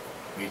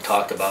 We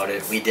talked about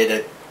it. We did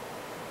it.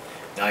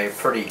 Now you're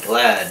pretty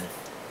glad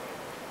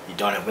you've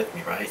done it with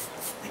me, right?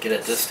 To get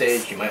at this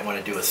stage, you might want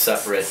to do a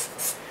separate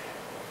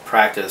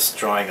practice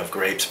drawing of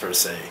grapes per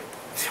se,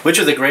 which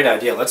is a great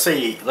idea. Let's say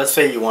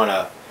you want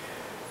to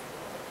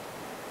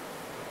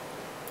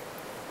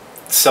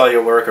sell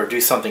your work or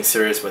do something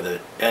serious with it,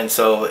 and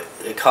so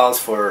it calls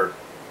for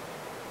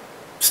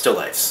still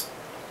lifes,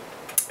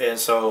 and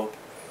so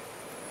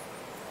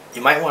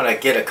you might want to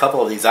get a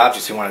couple of these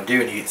objects you want to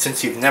do, and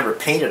since you've never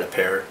painted a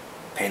pair,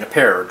 paint a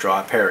pair or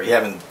draw a pair. You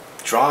haven't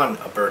drawn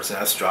a bird's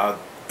nest, draw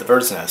the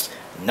bird's nest.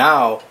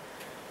 Now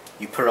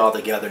you put it all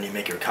together and you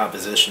make your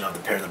composition of the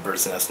pair and the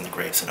bird's nest and the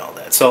grapes and all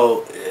that.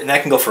 So, and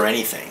that can go for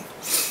anything.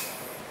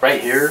 Right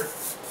here,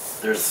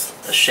 there's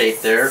a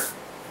shape there,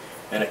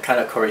 and it kind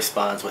of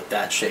corresponds with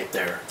that shape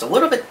there. It's a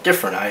little bit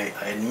different, I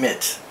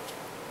admit.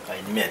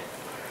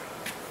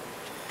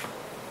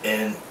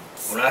 And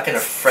we're not going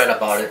to fret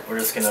about it. We're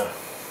just going to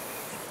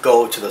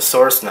go to the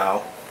source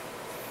now.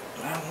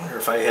 I wonder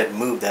if I had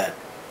moved that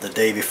the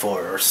day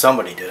before, or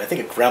somebody did. I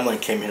think a gremlin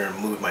came here and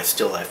moved my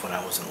still life when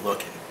I wasn't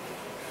looking.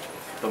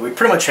 But we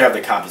pretty much have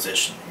the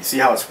composition. You see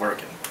how it's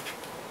working.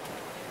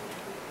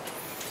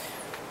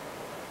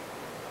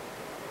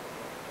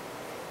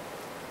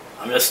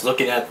 I'm just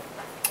looking at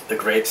the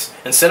grapes.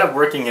 Instead of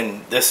working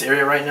in this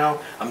area right now,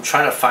 I'm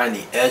trying to find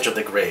the edge of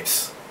the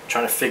grapes. I'm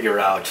trying to figure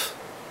out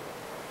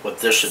what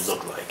this should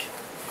look like.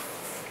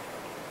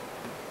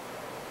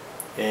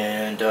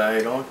 And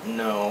I don't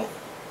know.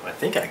 I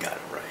think I got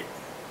it right.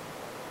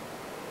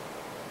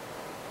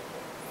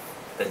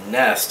 The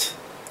nest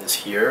is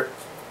here,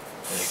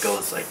 and it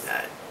goes like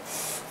that.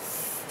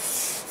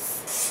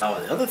 Now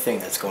the other thing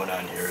that's going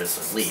on here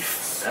is a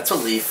leaf. That's a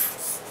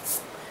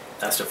leaf.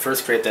 That's the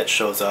first grape that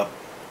shows up.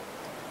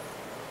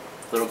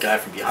 Little guy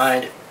from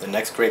behind. The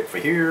next grape for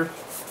here.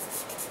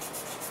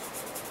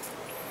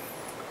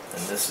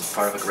 And this is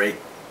part of a grape.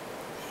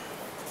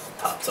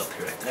 Pops up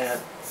here like that.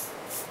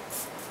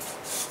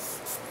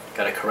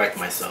 Gotta correct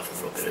myself a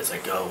little bit as I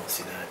go.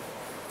 See that?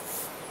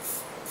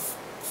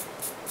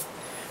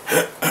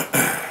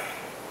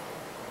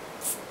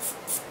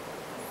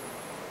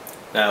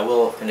 Now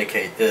we'll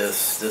indicate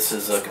this. This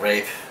is a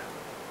grape.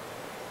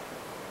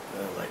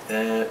 Like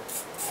that.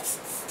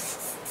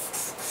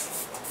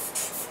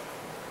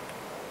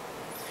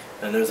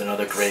 And there's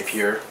another grape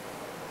here.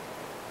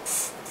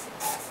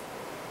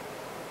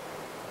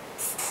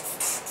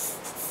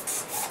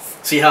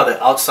 See how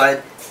the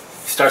outside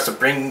starts to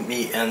bring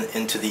me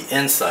into the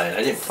inside.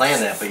 I didn't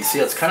plan that, but you see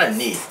it's kind of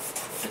neat.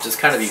 It just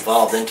kind of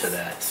evolved into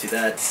that. See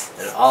that?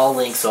 It all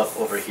links up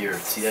over here.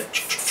 See that?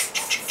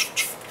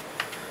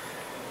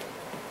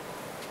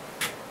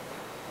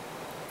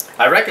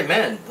 I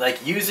recommend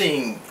like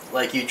using,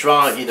 like you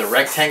draw either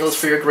rectangles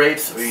for your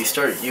grapes, or you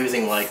start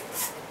using like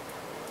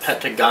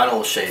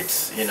pentagonal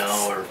shapes, you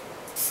know, or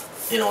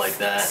you know, like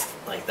that,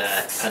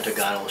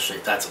 pentagonal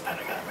shape. That's a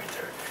pentagon right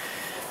there.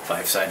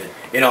 5-sided.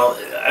 You know,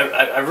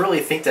 I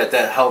really think that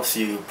helps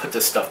you put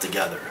this stuff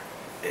together.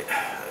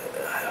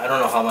 I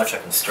don't know how much I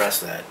can stress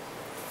that.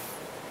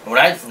 When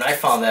I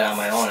found that on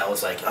my own, I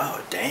was like,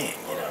 oh dang,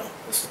 you know,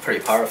 this is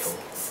pretty powerful,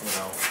 you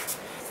know.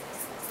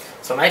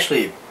 So I'm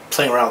actually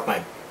playing around with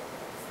my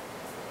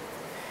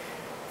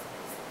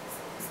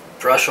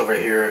brush over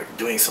here,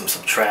 doing some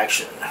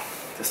subtraction,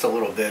 just a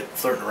little bit,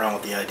 flirting around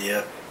with the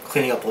idea,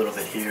 cleaning up a little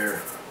bit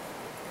here.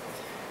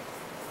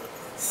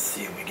 Let's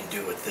see what we can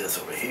do with this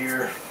over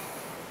here.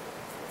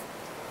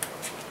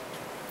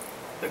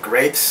 The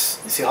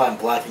grapes, you see how I'm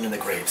blacking in the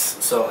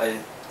grapes. So I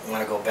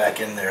want to go back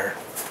in there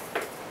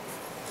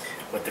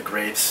with the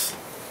grapes.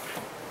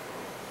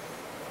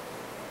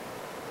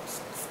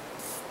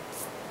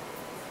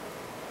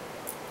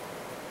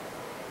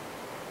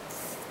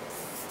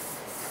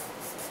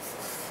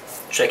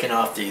 Checking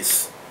off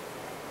these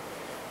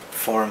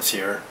forms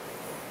here.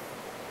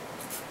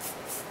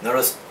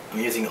 Notice I'm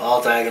using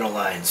all diagonal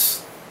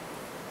lines.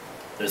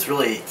 there's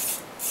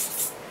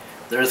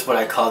what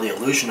I call the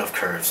illusion of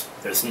curves.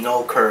 There's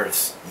no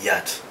curves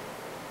yet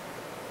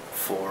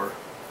for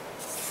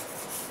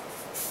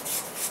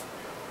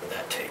where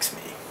that takes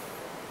me.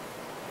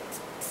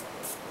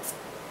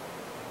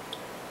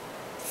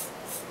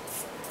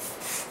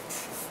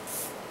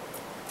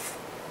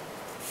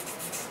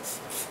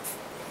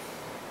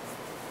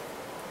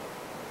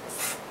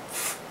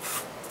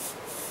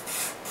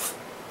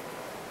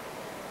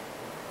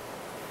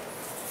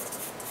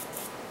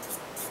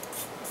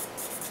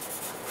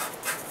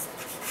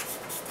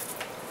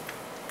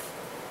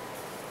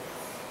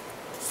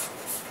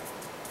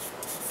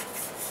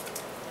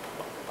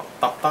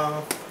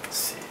 Let's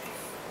see.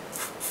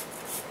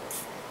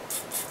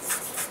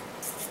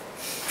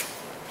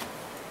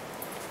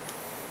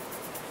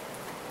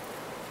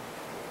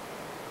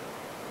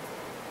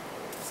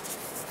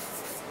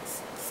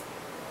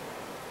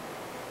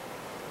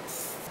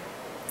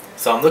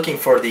 So I'm looking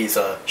for these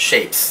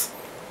shapes.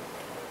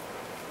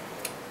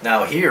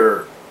 Now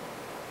here,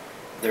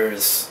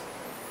 there's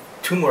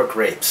 2 more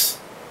grapes.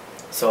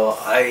 So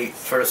I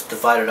first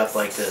divided up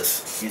like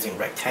this, using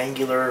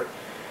rectangular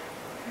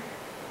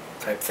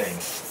type thing.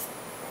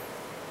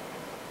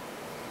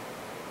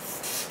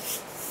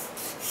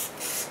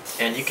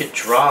 And you could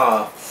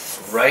draw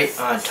right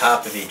on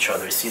top of each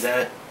other. See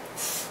that?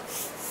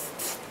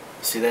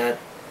 See that?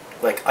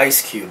 Like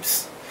ice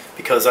cubes.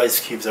 Because ice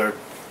cubes are,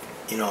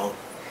 you know,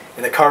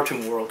 in the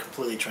cartoon world,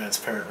 completely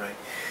transparent, right?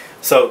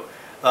 So,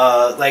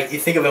 like, you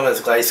think of them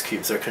as ice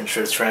cubes. They're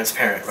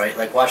transparent, right?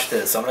 Like, watch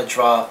this. I'm gonna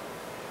draw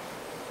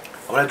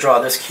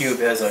this cube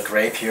as a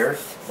grape here.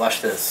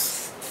 Watch this.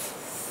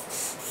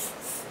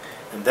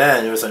 And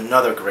then there's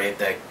another grape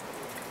that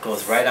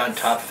goes right on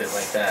top of it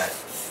like that.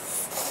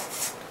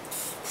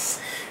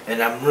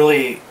 And I'm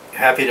really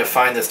happy to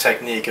find this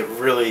technique. It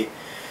really,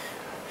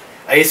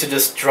 I used to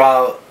just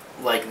draw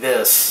like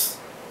this.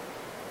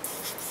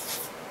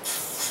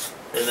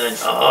 And then,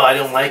 oh, I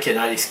don't like it. And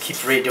I just keep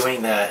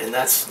redoing that. And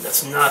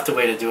that's not the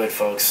way to do it,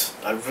 folks.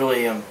 I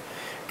really am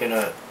going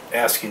to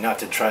ask you not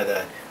to try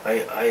that.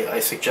 I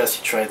suggest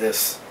you try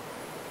this.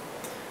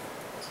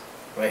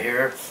 Right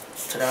here.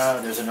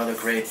 Ta-da, there's another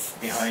grape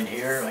behind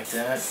here, like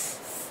that.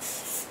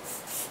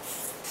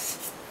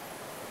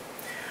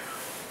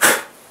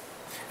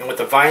 And with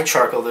the vine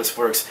charcoal this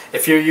works.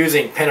 If you're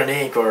using pen and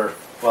ink, or,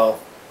 well,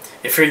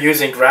 if you're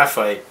using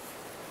graphite,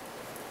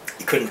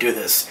 you couldn't do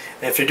this.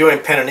 And if you're doing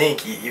pen and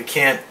ink, you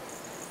can't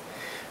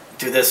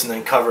do this and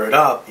then cover it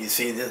up. You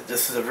see,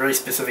 this is a very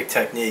specific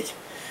technique.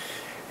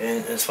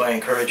 And that's why I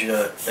encourage you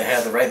to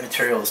have the right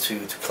materials to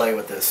play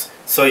with this.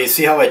 So you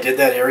see how I did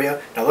that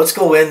area? Now let's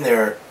go in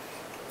there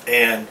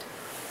and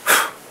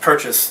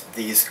purchase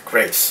these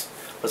grapes.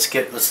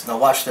 Now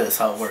watch this,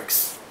 how it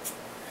works.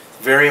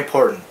 Very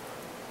important.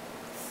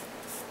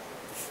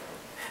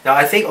 Now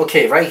I think,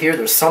 okay, right here,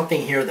 there's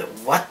something here that,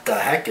 what the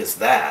heck is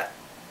that?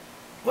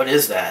 What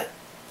is that?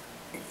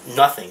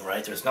 Nothing,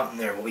 right? There's nothing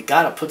there. Well, we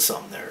gotta put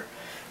something there.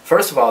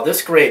 First of all,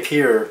 this grape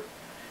here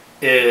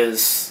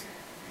is,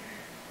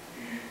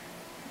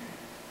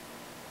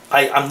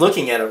 I'm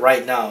looking at it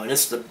right now, and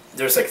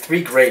there's like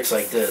 3 grapes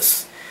like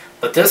this.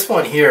 But this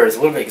one here is a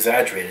little bit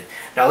exaggerated.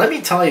 Now let me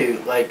tell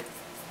you, like,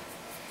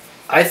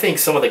 I think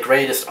some of the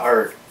greatest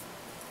art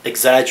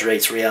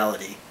exaggerates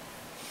reality.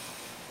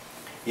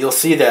 You'll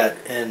see that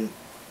in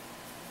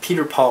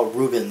Peter Paul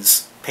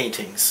Rubens'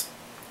 paintings.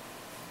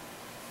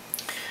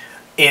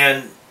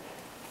 And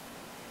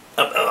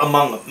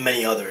among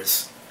many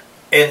others.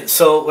 And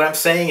so what I'm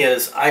saying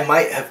is, I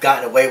might have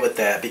gotten away with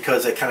that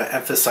because it kind of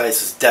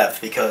emphasizes depth,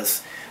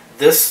 because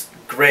this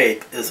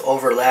grape is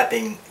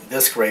overlapping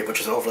this grape, which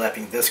is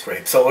overlapping this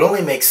grape. So it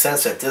only makes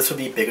sense that this would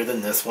be bigger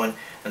than this one,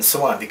 and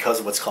so on, because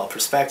of what's called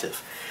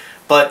perspective.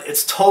 But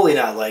it's totally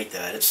not like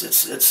that.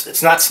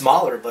 It's not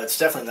smaller, but it's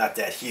definitely not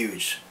that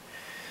huge.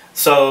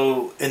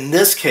 So in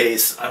this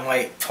case, I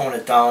might tone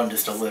it down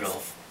just a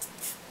little.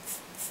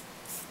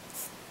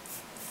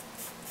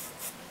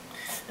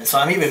 And so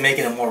I'm even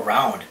making it more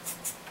round.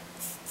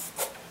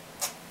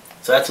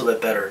 So that's a little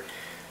bit better.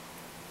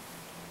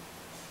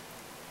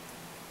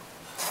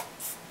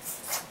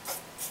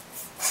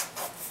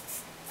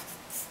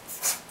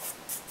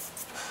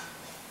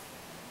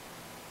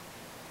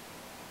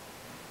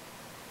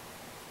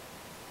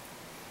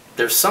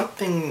 There's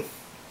something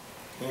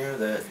here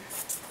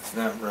that's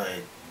not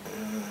right.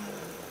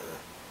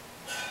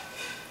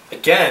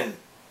 Again,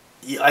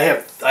 I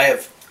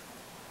have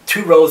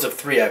 2 rows of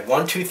 3. I have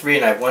 1, 2, 3,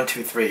 and I have 1,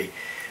 2, 3.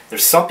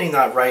 There's something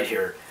not right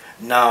here.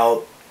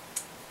 Now,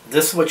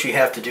 this is what you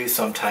have to do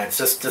sometimes.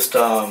 Just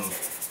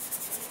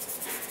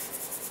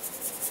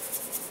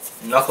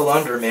knuckle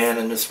under, man,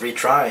 and just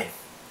retry.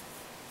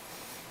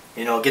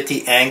 You know, get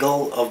the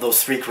angle of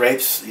those 3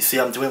 grapes. You see,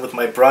 I'm doing it with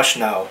my brush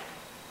now.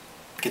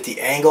 Get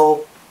the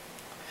angle.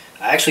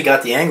 I actually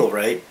got the angle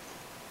right.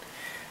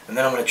 And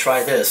then I'm going to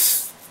try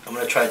this. I'm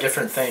going to try a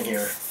different thing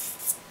here.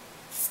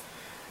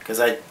 Because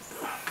I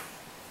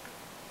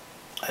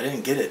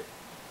didn't get it.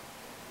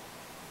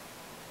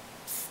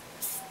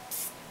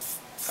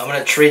 I'm going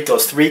to treat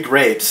those 3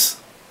 grapes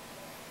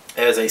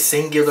as a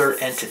singular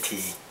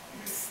entity.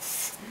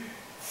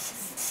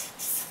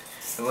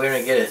 And we're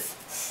going to get it.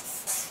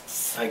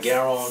 I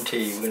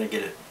guarantee we're going to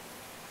get it.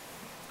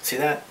 See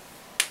that?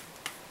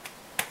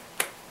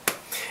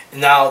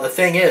 Now the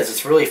thing is,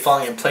 it's really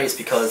falling in place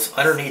because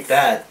underneath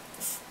that,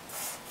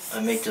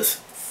 I make this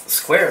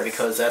square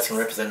because that's going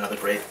to represent another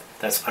grape.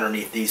 That's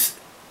underneath these,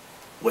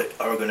 what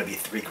are going to be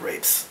 3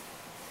 grapes.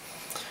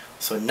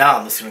 So now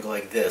I'm just going to go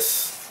like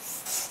this.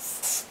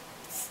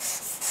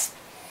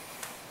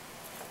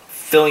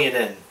 Filling it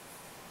in.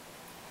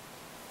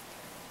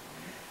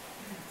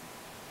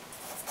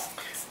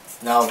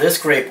 Now this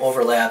grape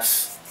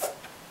overlaps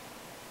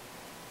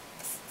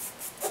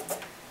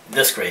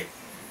this grape.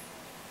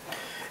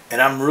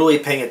 And I'm really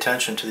paying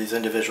attention to these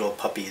individual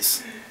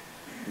puppies.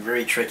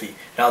 Very tricky.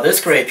 Now this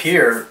grape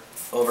here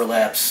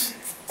overlaps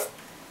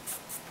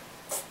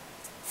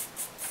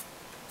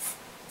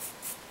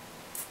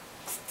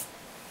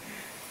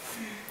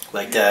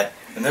like that.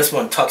 And this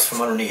one tucks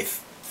from underneath.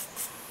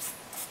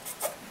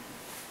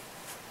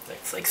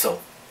 Like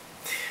so.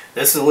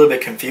 This is a little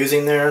bit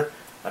confusing there.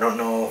 I don't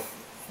know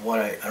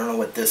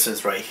what this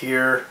is right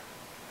here.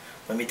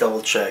 Let me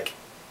double check.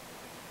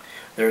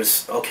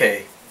 There's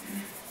 3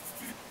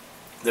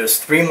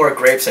 more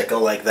grapes that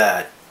go like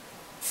that.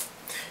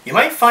 You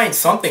might find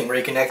something where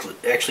you can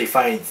actually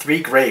find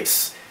 3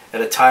 grapes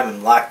at a time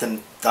and lock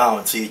them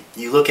down. So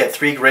you look at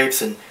 3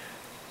 grapes and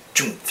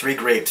 3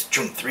 grapes,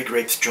 3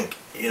 grapes,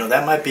 you know,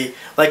 that might be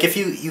like if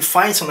you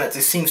find something that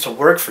just seems to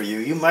work for you,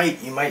 you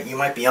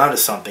might be onto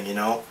something, you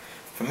know.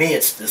 For me,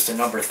 it's just the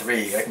number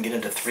 3. I can get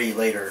into 3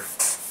 later.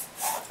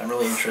 I'm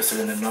really interested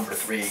in the number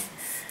 3.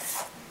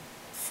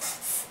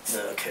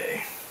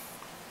 Okay.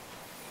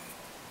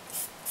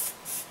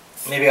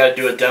 Maybe I ought to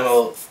do a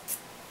demo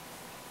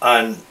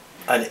on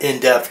an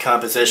in-depth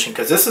composition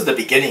because this is the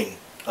beginning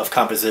of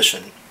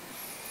composition.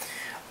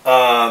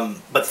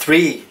 But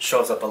 3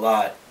 shows up a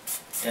lot,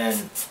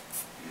 and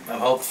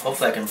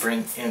hopefully I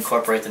can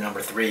incorporate the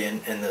number 3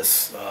 in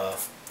this.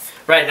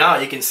 Right now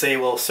you can say,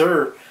 well,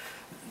 sir,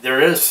 there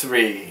is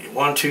 3.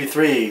 1, 2,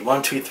 3.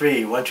 1, 2,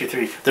 3. 1, 2,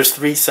 3. There's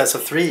 3 sets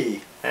of 3.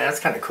 Yeah, that's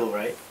kind of cool,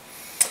 right?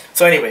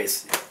 So,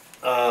 anyways,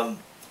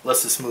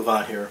 let's just move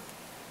on here.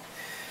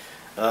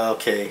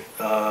 Okay,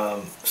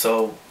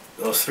 so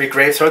those 3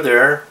 grapes are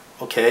there.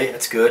 Okay,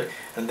 that's good.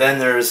 And then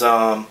there's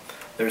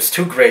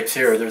 2 grapes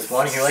here. There's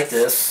one here like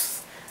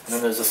this, and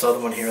then there's this other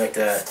one here like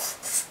that.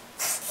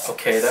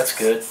 Okay, that's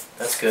good.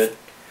 That's good.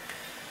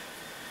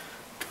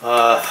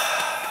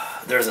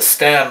 There's a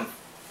stem.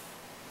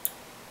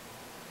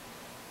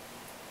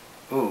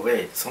 Ooh,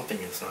 wait, something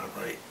is not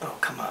right. Oh,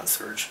 come on,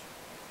 Serge.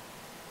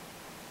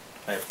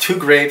 I have 2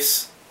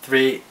 grapes,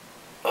 3.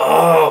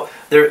 Oh,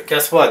 there.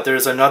 Guess what?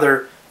 There's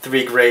another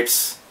 3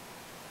 grapes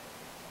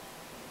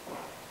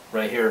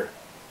right here.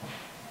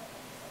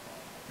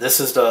 This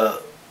is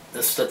the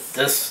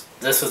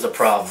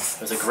problem.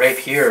 There's a grape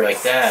here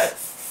like that.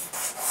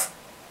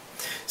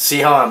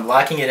 See how I'm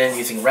locking it in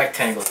using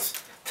rectangles.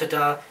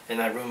 Ta-da!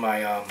 And I ruined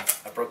my I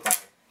broke my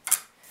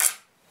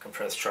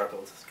compressed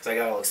charcoal because I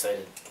got all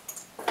excited.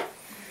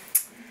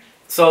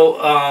 So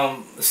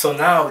so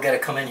now we got to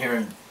come in here,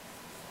 and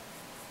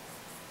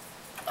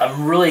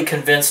I'm really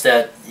convinced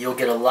that you'll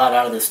get a lot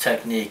out of this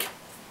technique.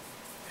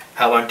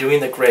 How I'm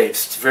doing the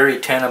grapes, it's very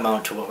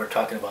tantamount to what we're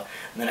talking about.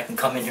 And then I can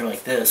come in here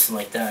like this and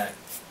like that.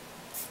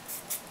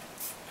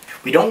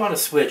 We don't want to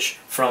switch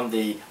from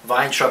the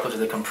vine charcoal to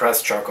the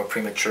compressed charcoal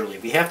prematurely.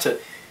 We have to,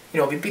 you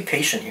know, be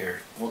patient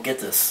here. We'll get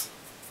this.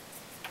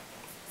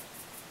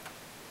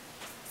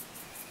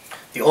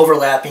 The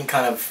overlapping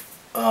kind of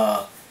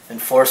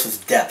enforces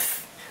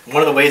depth.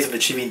 One of the ways of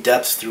achieving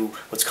depth is through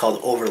what's called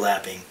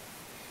overlapping.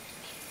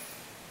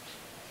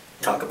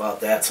 Talk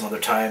about that some other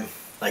time.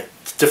 Like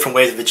different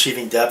ways of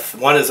achieving depth.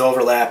 One is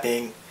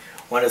overlapping,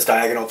 one is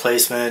diagonal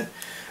placement,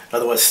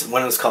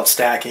 one is called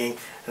stacking,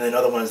 and then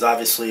another one is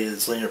obviously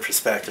linear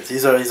perspective.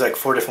 These are like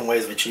 4 different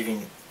ways of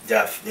achieving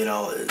depth. You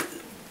know,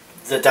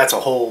 that's a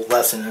whole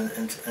lesson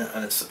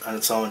on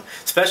its own,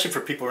 especially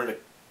for people who are into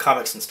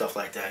comics and stuff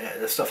like that. Yeah,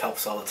 this stuff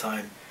helps all the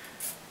time.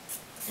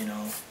 You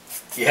know,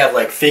 you have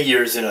like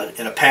figures in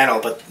a panel,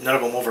 but none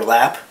of them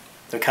overlap.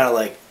 They're kind of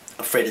like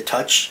afraid to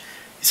touch.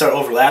 You start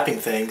overlapping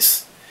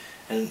things,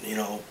 and you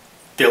know,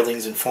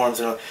 buildings and forms,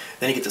 and all,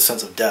 then you get the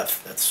sense of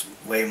depth. That's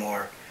way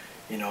more,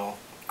 you know,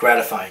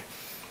 gratifying.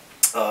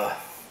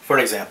 For an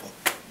example,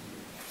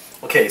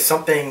 okay,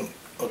 something,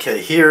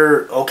 okay,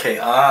 here, okay,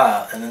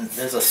 and then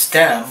there's a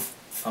stem.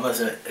 I'm going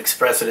to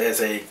express it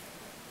as a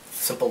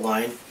simple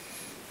line.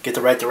 Get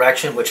the right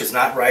direction, which is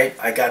not right.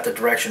 I got the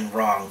direction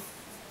wrong.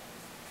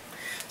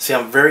 See,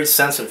 I'm very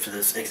sensitive to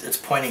this. It's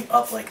pointing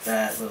up like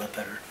that, a little bit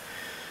better.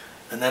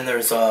 And then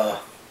there's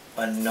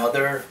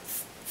another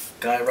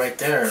guy right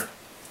there.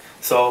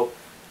 So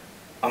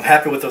I'm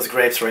happy with those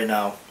grapes right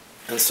now,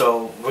 and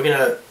so we're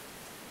gonna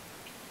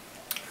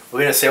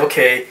say,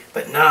 okay,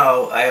 but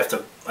now I have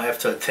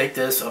to take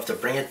this, I have to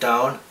bring it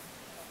down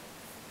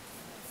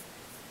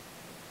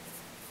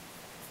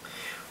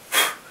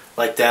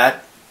like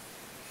that.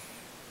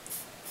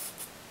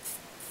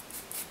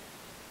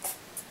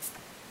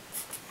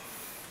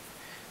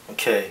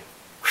 Okay.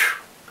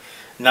 Whew.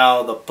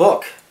 Now the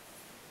book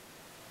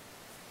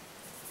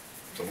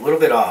is a little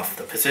bit off.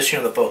 The position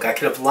of the book. I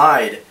could have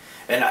lied.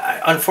 And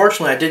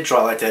unfortunately I did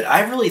draw like that.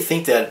 I really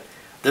think that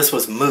this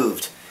was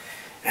moved.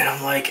 And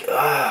I'm like,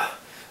 ah.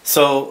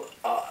 So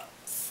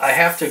I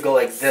have to go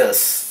like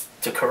this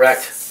to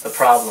correct the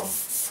problem.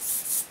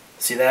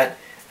 See that?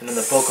 And then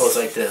the book goes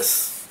like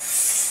this.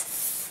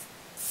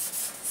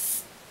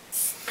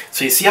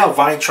 So you see how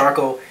Vine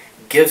Charcoal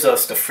gives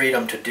us the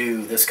freedom to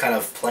do this kind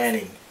of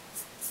planning.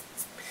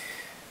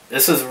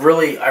 This is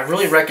really, I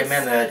really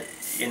recommend that,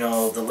 you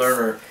know, the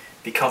learner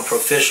become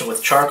proficient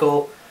with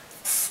charcoal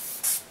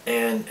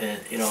and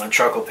you know, and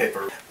charcoal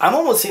paper. I'm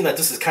almost seeing that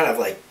this is kind of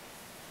like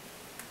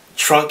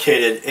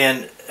truncated,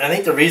 and I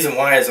think the reason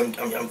why is I'm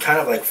kind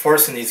of like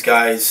forcing these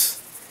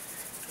guys.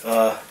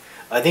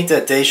 I think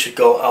that they should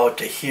go out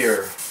to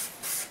here.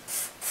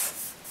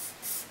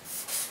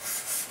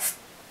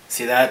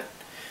 See that?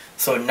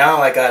 So now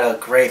I got a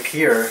grape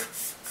here.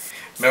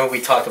 Remember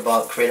we talked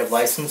about creative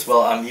license?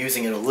 Well, I'm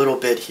using it a little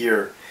bit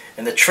here.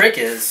 And the trick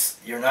is,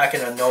 you're not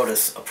going to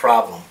notice a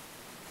problem.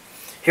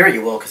 Here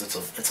you will, because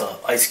it's a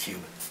ice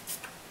cube.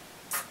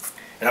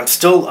 And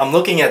I'm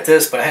looking at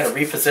this, but I had to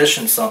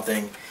reposition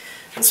something.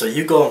 And so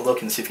you go and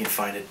look and see if you can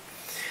find it.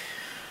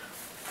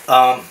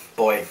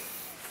 Boy.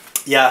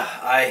 Yeah,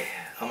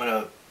 I'm going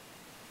to...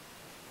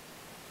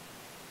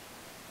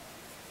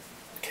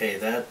 Okay,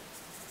 that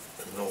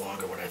is no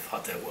longer what I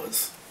thought that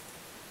was.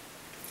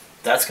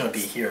 That's going to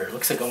be here. It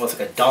looks like almost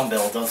like a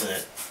dumbbell, doesn't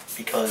it?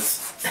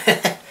 Because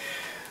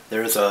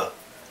there's a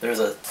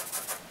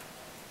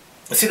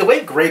see, the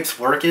way grapes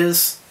work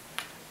is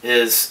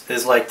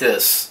like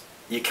this.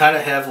 You kind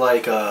of have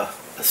like a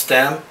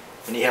stem,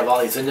 and you have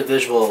all these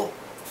individual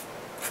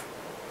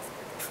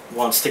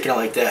ones sticking out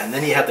like that, and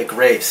then you have the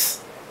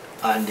grapes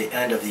on the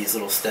end of these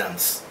little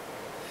stems.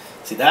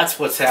 See, that's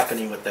what's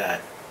happening with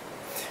that.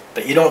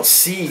 But you don't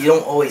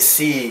always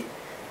see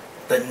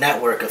the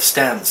network of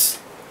stems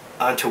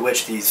onto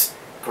which these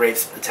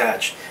grapes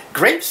attach.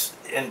 Grapes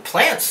and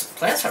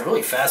plants are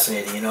really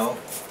fascinating, you know.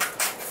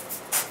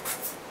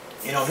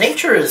 You know,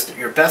 nature is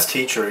your best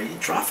teacher. You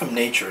draw from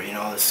nature, you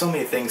know. There's so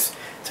many things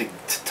to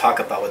talk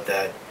about with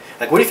that.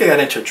 Like, what if you got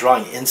into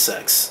drawing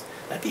insects?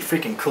 That'd be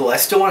freaking cool. I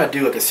still want to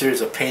do like a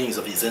series of paintings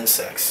of these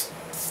insects.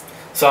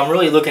 So I'm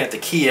really looking at the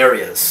key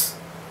areas,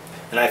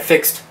 and I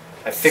fixed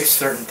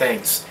certain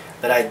things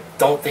that I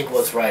don't think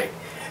was right.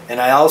 And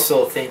I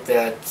also think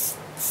that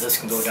this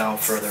can go down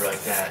further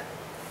like that.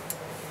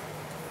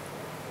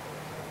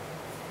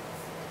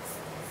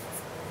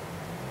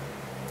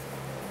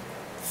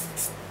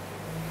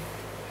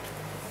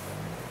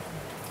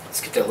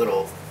 Let's get that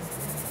little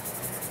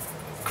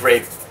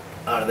grape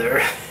out of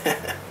there.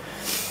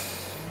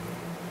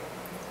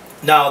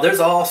 Now, there's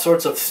all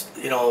sorts of,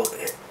 you know,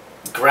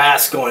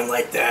 grass going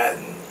like that,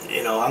 and,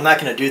 you know, I'm not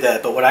going to do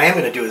that, but what I am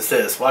going to do is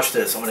this. Watch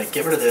this. I'm going to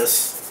get rid of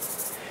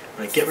this. I'm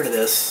going to get rid of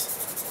this.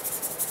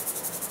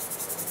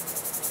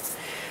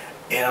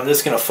 And I'm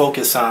just going to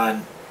focus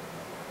on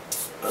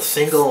a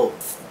single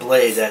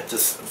blade,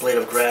 this blade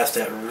of grass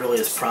that really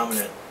is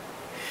prominent.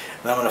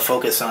 And I'm going to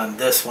focus on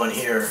this one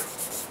here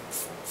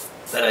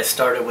that I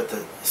started with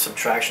the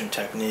subtraction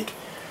technique.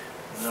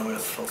 And I'm going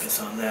to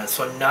focus on that.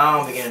 So now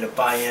I'm beginning to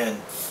buy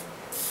in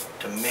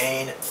to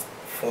main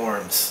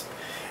forms.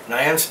 And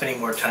I am spending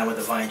more time with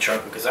the Vine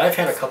Charcoal because I've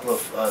had a couple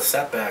of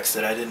setbacks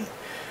that I didn't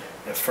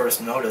at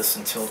first notice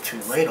until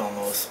too late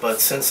almost.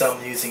 But since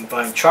I'm using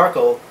Vine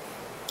Charcoal,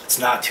 it's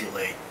not too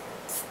late.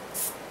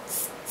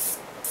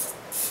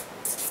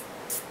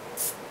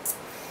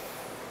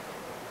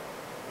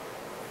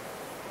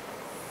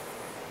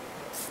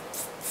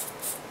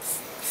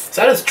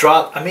 So I just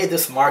dropped, I made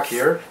this mark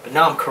here, but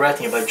now I'm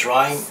correcting it by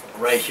drawing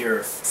right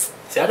here.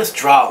 See, I just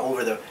draw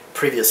over the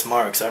previous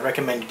marks. I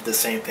recommend you do the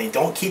same thing.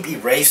 Don't keep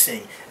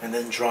erasing and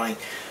then drawing.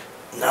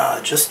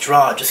 Nah, just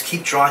draw. Just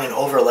keep drawing an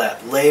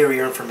overlap. Layer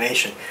your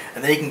information.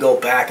 And then you can go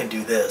back and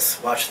do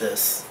this. Watch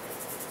this.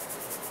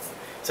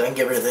 So I can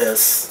get rid of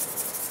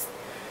this.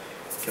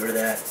 Get rid of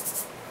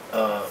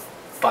that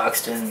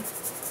boxed in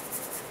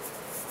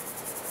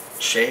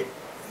shape.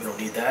 We don't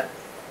need that.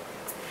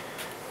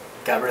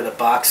 Got rid of the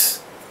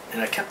box,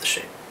 and I kept the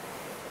shape.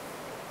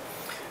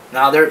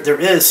 Now there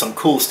is some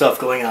cool stuff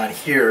going on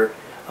here.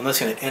 I'm just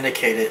going to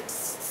indicate it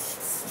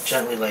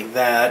gently like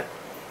that.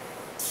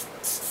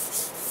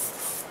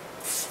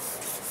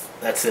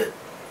 That's it.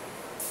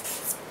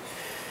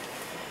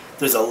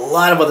 There's a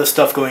lot of other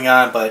stuff going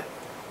on, but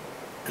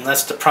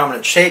unless it's a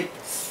prominent shape,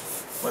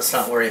 let's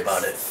not worry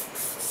about it.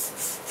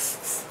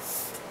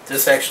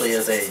 This actually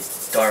is a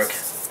dark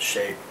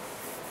shape.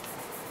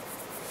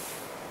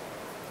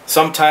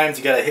 Sometimes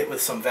you gotta hit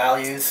with some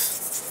values.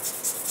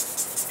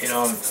 You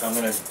know, I'm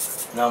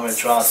gonna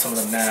draw some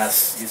of the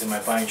mass using my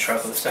Vine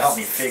Charcoal just to help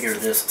me figure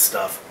this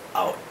stuff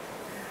out.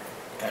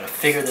 Gotta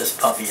figure this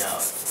puppy out.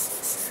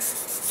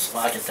 Just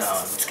lock it down.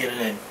 Let's get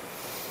it in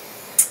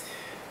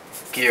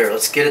gear.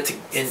 Let's get it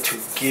into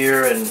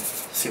gear and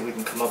see what we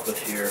can come up with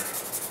here.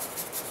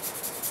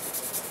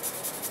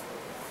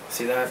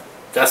 See that?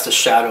 That's the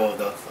shadow of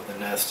the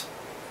nest.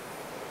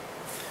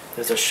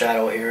 There's a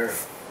shadow here.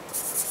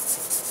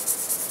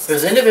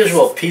 There's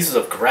individual pieces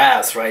of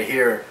grass right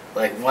here,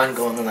 like one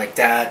going like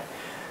that,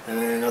 and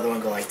then another one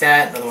going like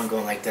that, another one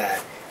going like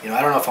that. You know,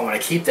 I don't know if I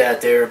want to keep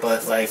that there,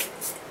 but like,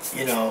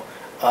 you know,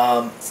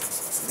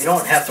 we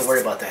don't have to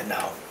worry about that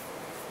now.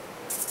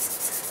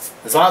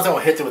 As long as I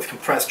don't hit it with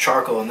compressed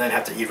charcoal and then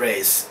have to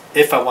erase,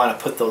 if I want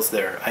to put those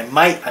there. I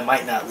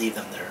might not leave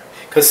them there.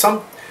 Because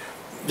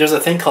there's a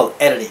thing called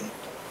editing.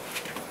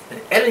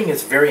 And editing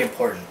is very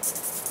important.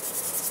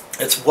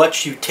 It's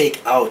what you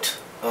take out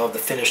of the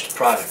finished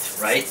product,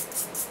 right?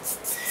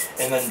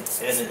 And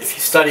if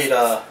you studied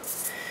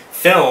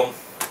film,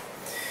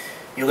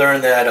 you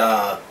learn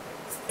that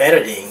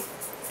editing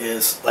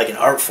is like an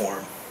art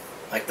form.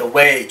 Like the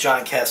way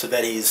John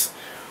Cassavetes,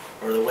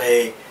 or the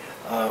way,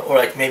 or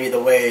like maybe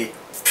the way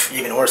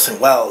even Orson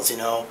Welles, you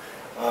know,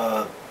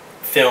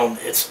 filmed.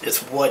 It's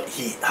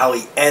how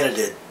he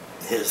edited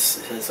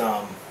his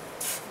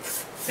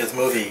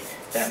movie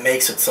that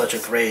makes it such a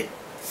great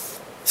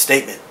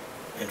statement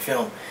in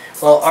film.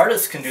 Well,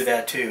 artists can do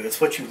that too. It's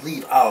what you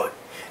leave out,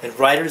 and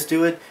writers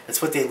do it.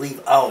 It's what they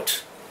leave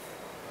out.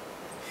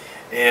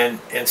 And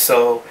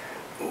so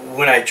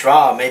when I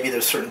draw, maybe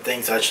there's certain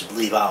things I should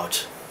leave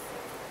out,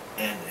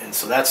 and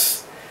so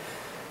that's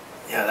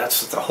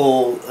a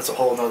whole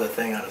other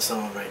thing on its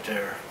own right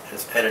there,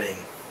 is editing.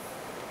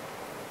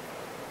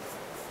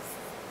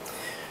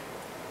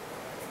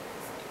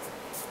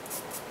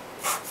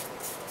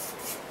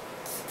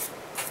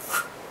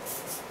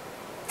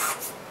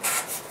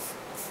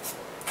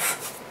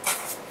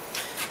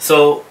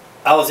 So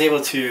I was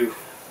able to,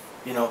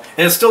 you know,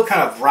 and it's still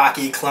kind of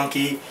rocky,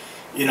 clunky,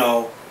 you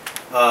know.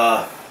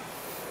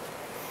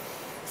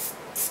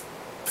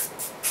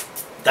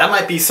 That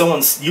might be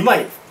someone's.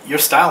 Your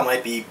style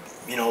might be,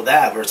 you know,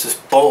 that versus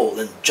bold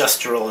and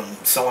gestural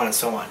and so on and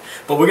so on.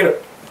 But we're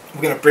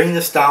gonna bring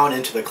this down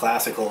into the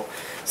classical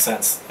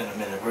sense in a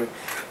minute.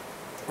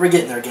 We're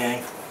getting there,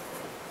 gang.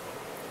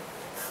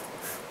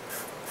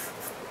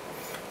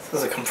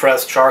 This is a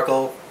compressed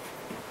charcoal,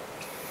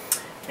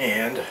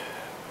 and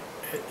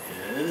it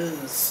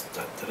is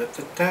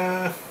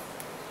a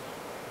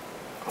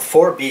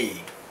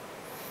 4B,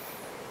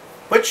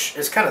 which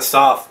is kind of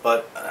soft,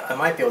 but I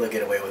might be able to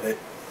get away with it.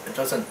 It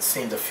doesn't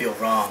seem to feel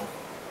wrong.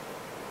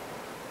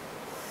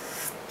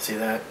 See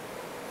that?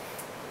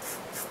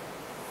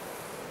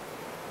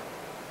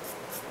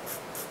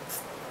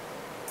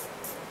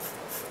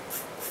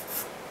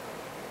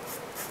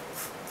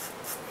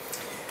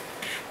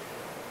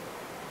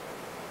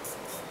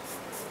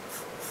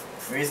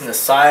 The reason the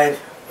side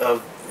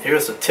of,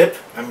 here's the tip,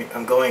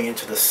 I'm going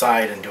into the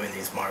side and doing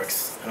these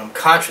marks, and I'm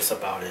conscious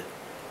about it.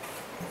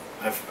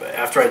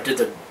 After I did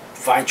the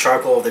fine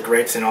charcoal of the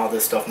grapes and all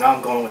this stuff, now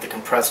I'm going with the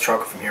compressed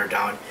charcoal from here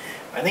down.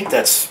 I think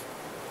that's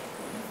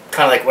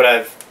kind of like what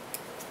I've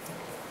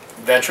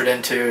ventured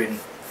into, and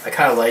I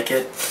kind of like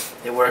it.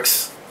 It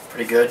works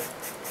pretty good.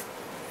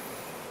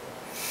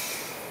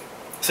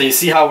 So you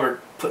see how we're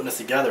putting this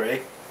together, eh?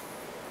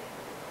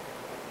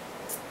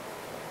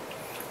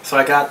 So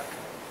I got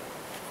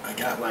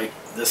like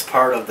this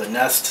part of the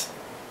nest,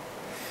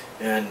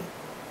 and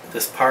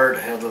this part I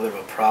had a little bit of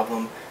a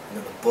problem, and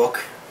then the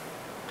book.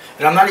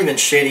 And I'm not even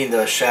shading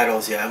the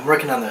shadows yet. I'm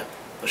working on the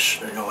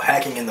you know,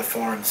 hacking in the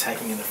forms.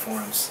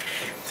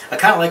 I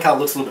kind of like how it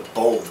looks a little bit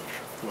bold,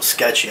 a little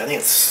sketchy. I think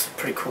it's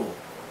pretty cool.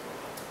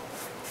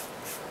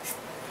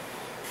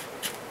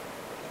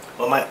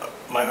 Well,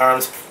 my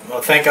arms,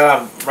 well, thank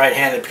God I'm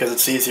right-handed, because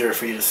it's easier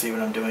for you to see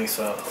what I'm doing,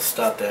 so I'll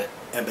stop that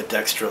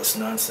ambidextrous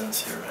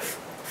nonsense here, right?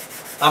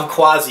 I'm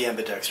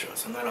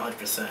quasi-ambidextrous. I'm not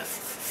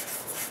 100%.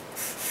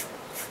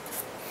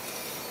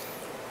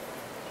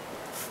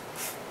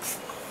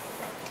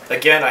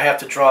 Again, I have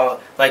to draw,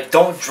 like,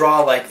 don't draw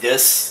like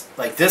this.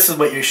 Like, this is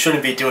what you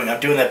shouldn't be doing. I'm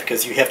doing that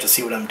because you have to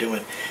see what I'm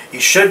doing. You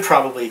should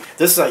probably,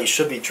 this is how you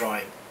should be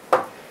drawing.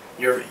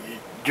 You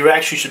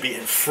actually should be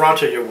in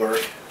front of your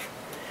work,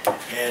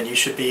 and you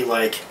should be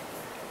like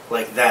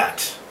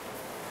that,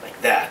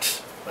 like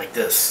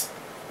this.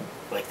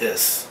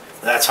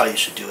 That's how you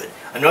should do it.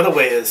 Another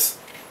way is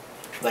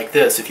like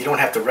this. If you don't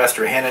have to rest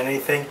your hand on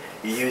anything,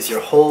 you use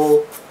your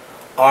whole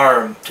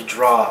arm to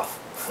draw,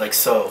 like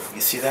so.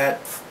 You see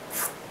that?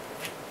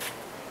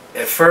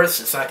 At first,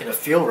 it's not going to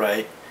feel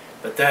right,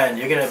 but then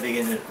you're going to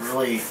begin to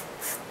really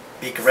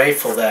be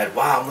grateful that,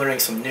 wow, I'm learning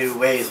some new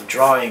ways of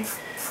drawing,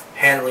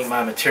 handling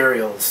my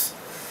materials.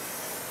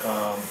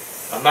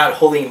 I'm not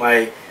holding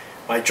my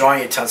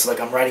drawing utensil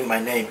like I'm writing my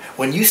name.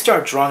 When you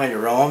start drawing on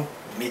your own,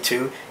 me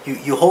too,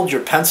 you hold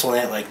your pencil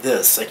in it like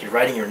this, like you're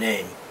writing your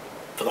name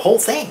for the whole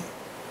thing.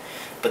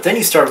 But then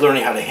you start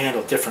learning how to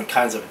handle different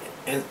kinds of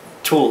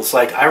tools.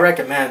 Like, I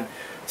recommend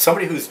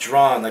somebody who's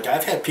drawn, like,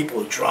 I've had people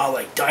who draw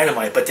like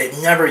dynamite, but they've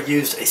never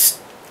used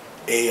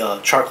a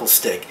charcoal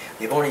stick.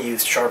 They've only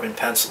used sharpened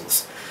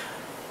pencils.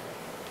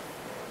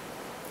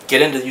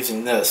 Get into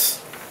using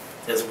this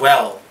as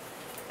well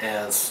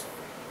as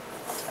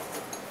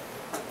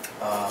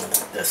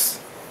this.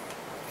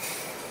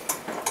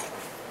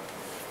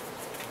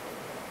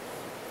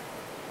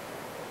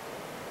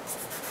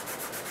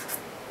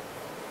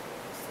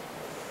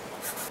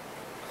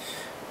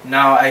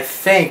 Now I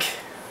think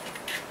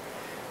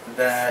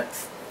that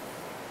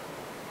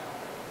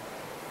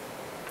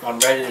I'm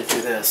ready to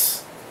do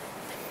this.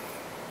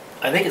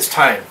 I think it's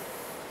time.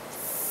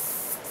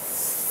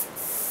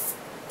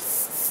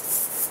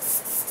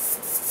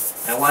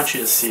 I want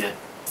you to see it.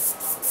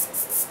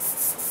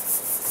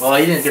 Well,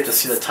 you didn't get to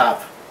see the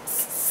top,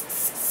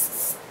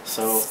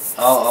 so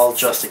I'll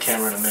adjust the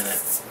camera in a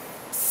minute.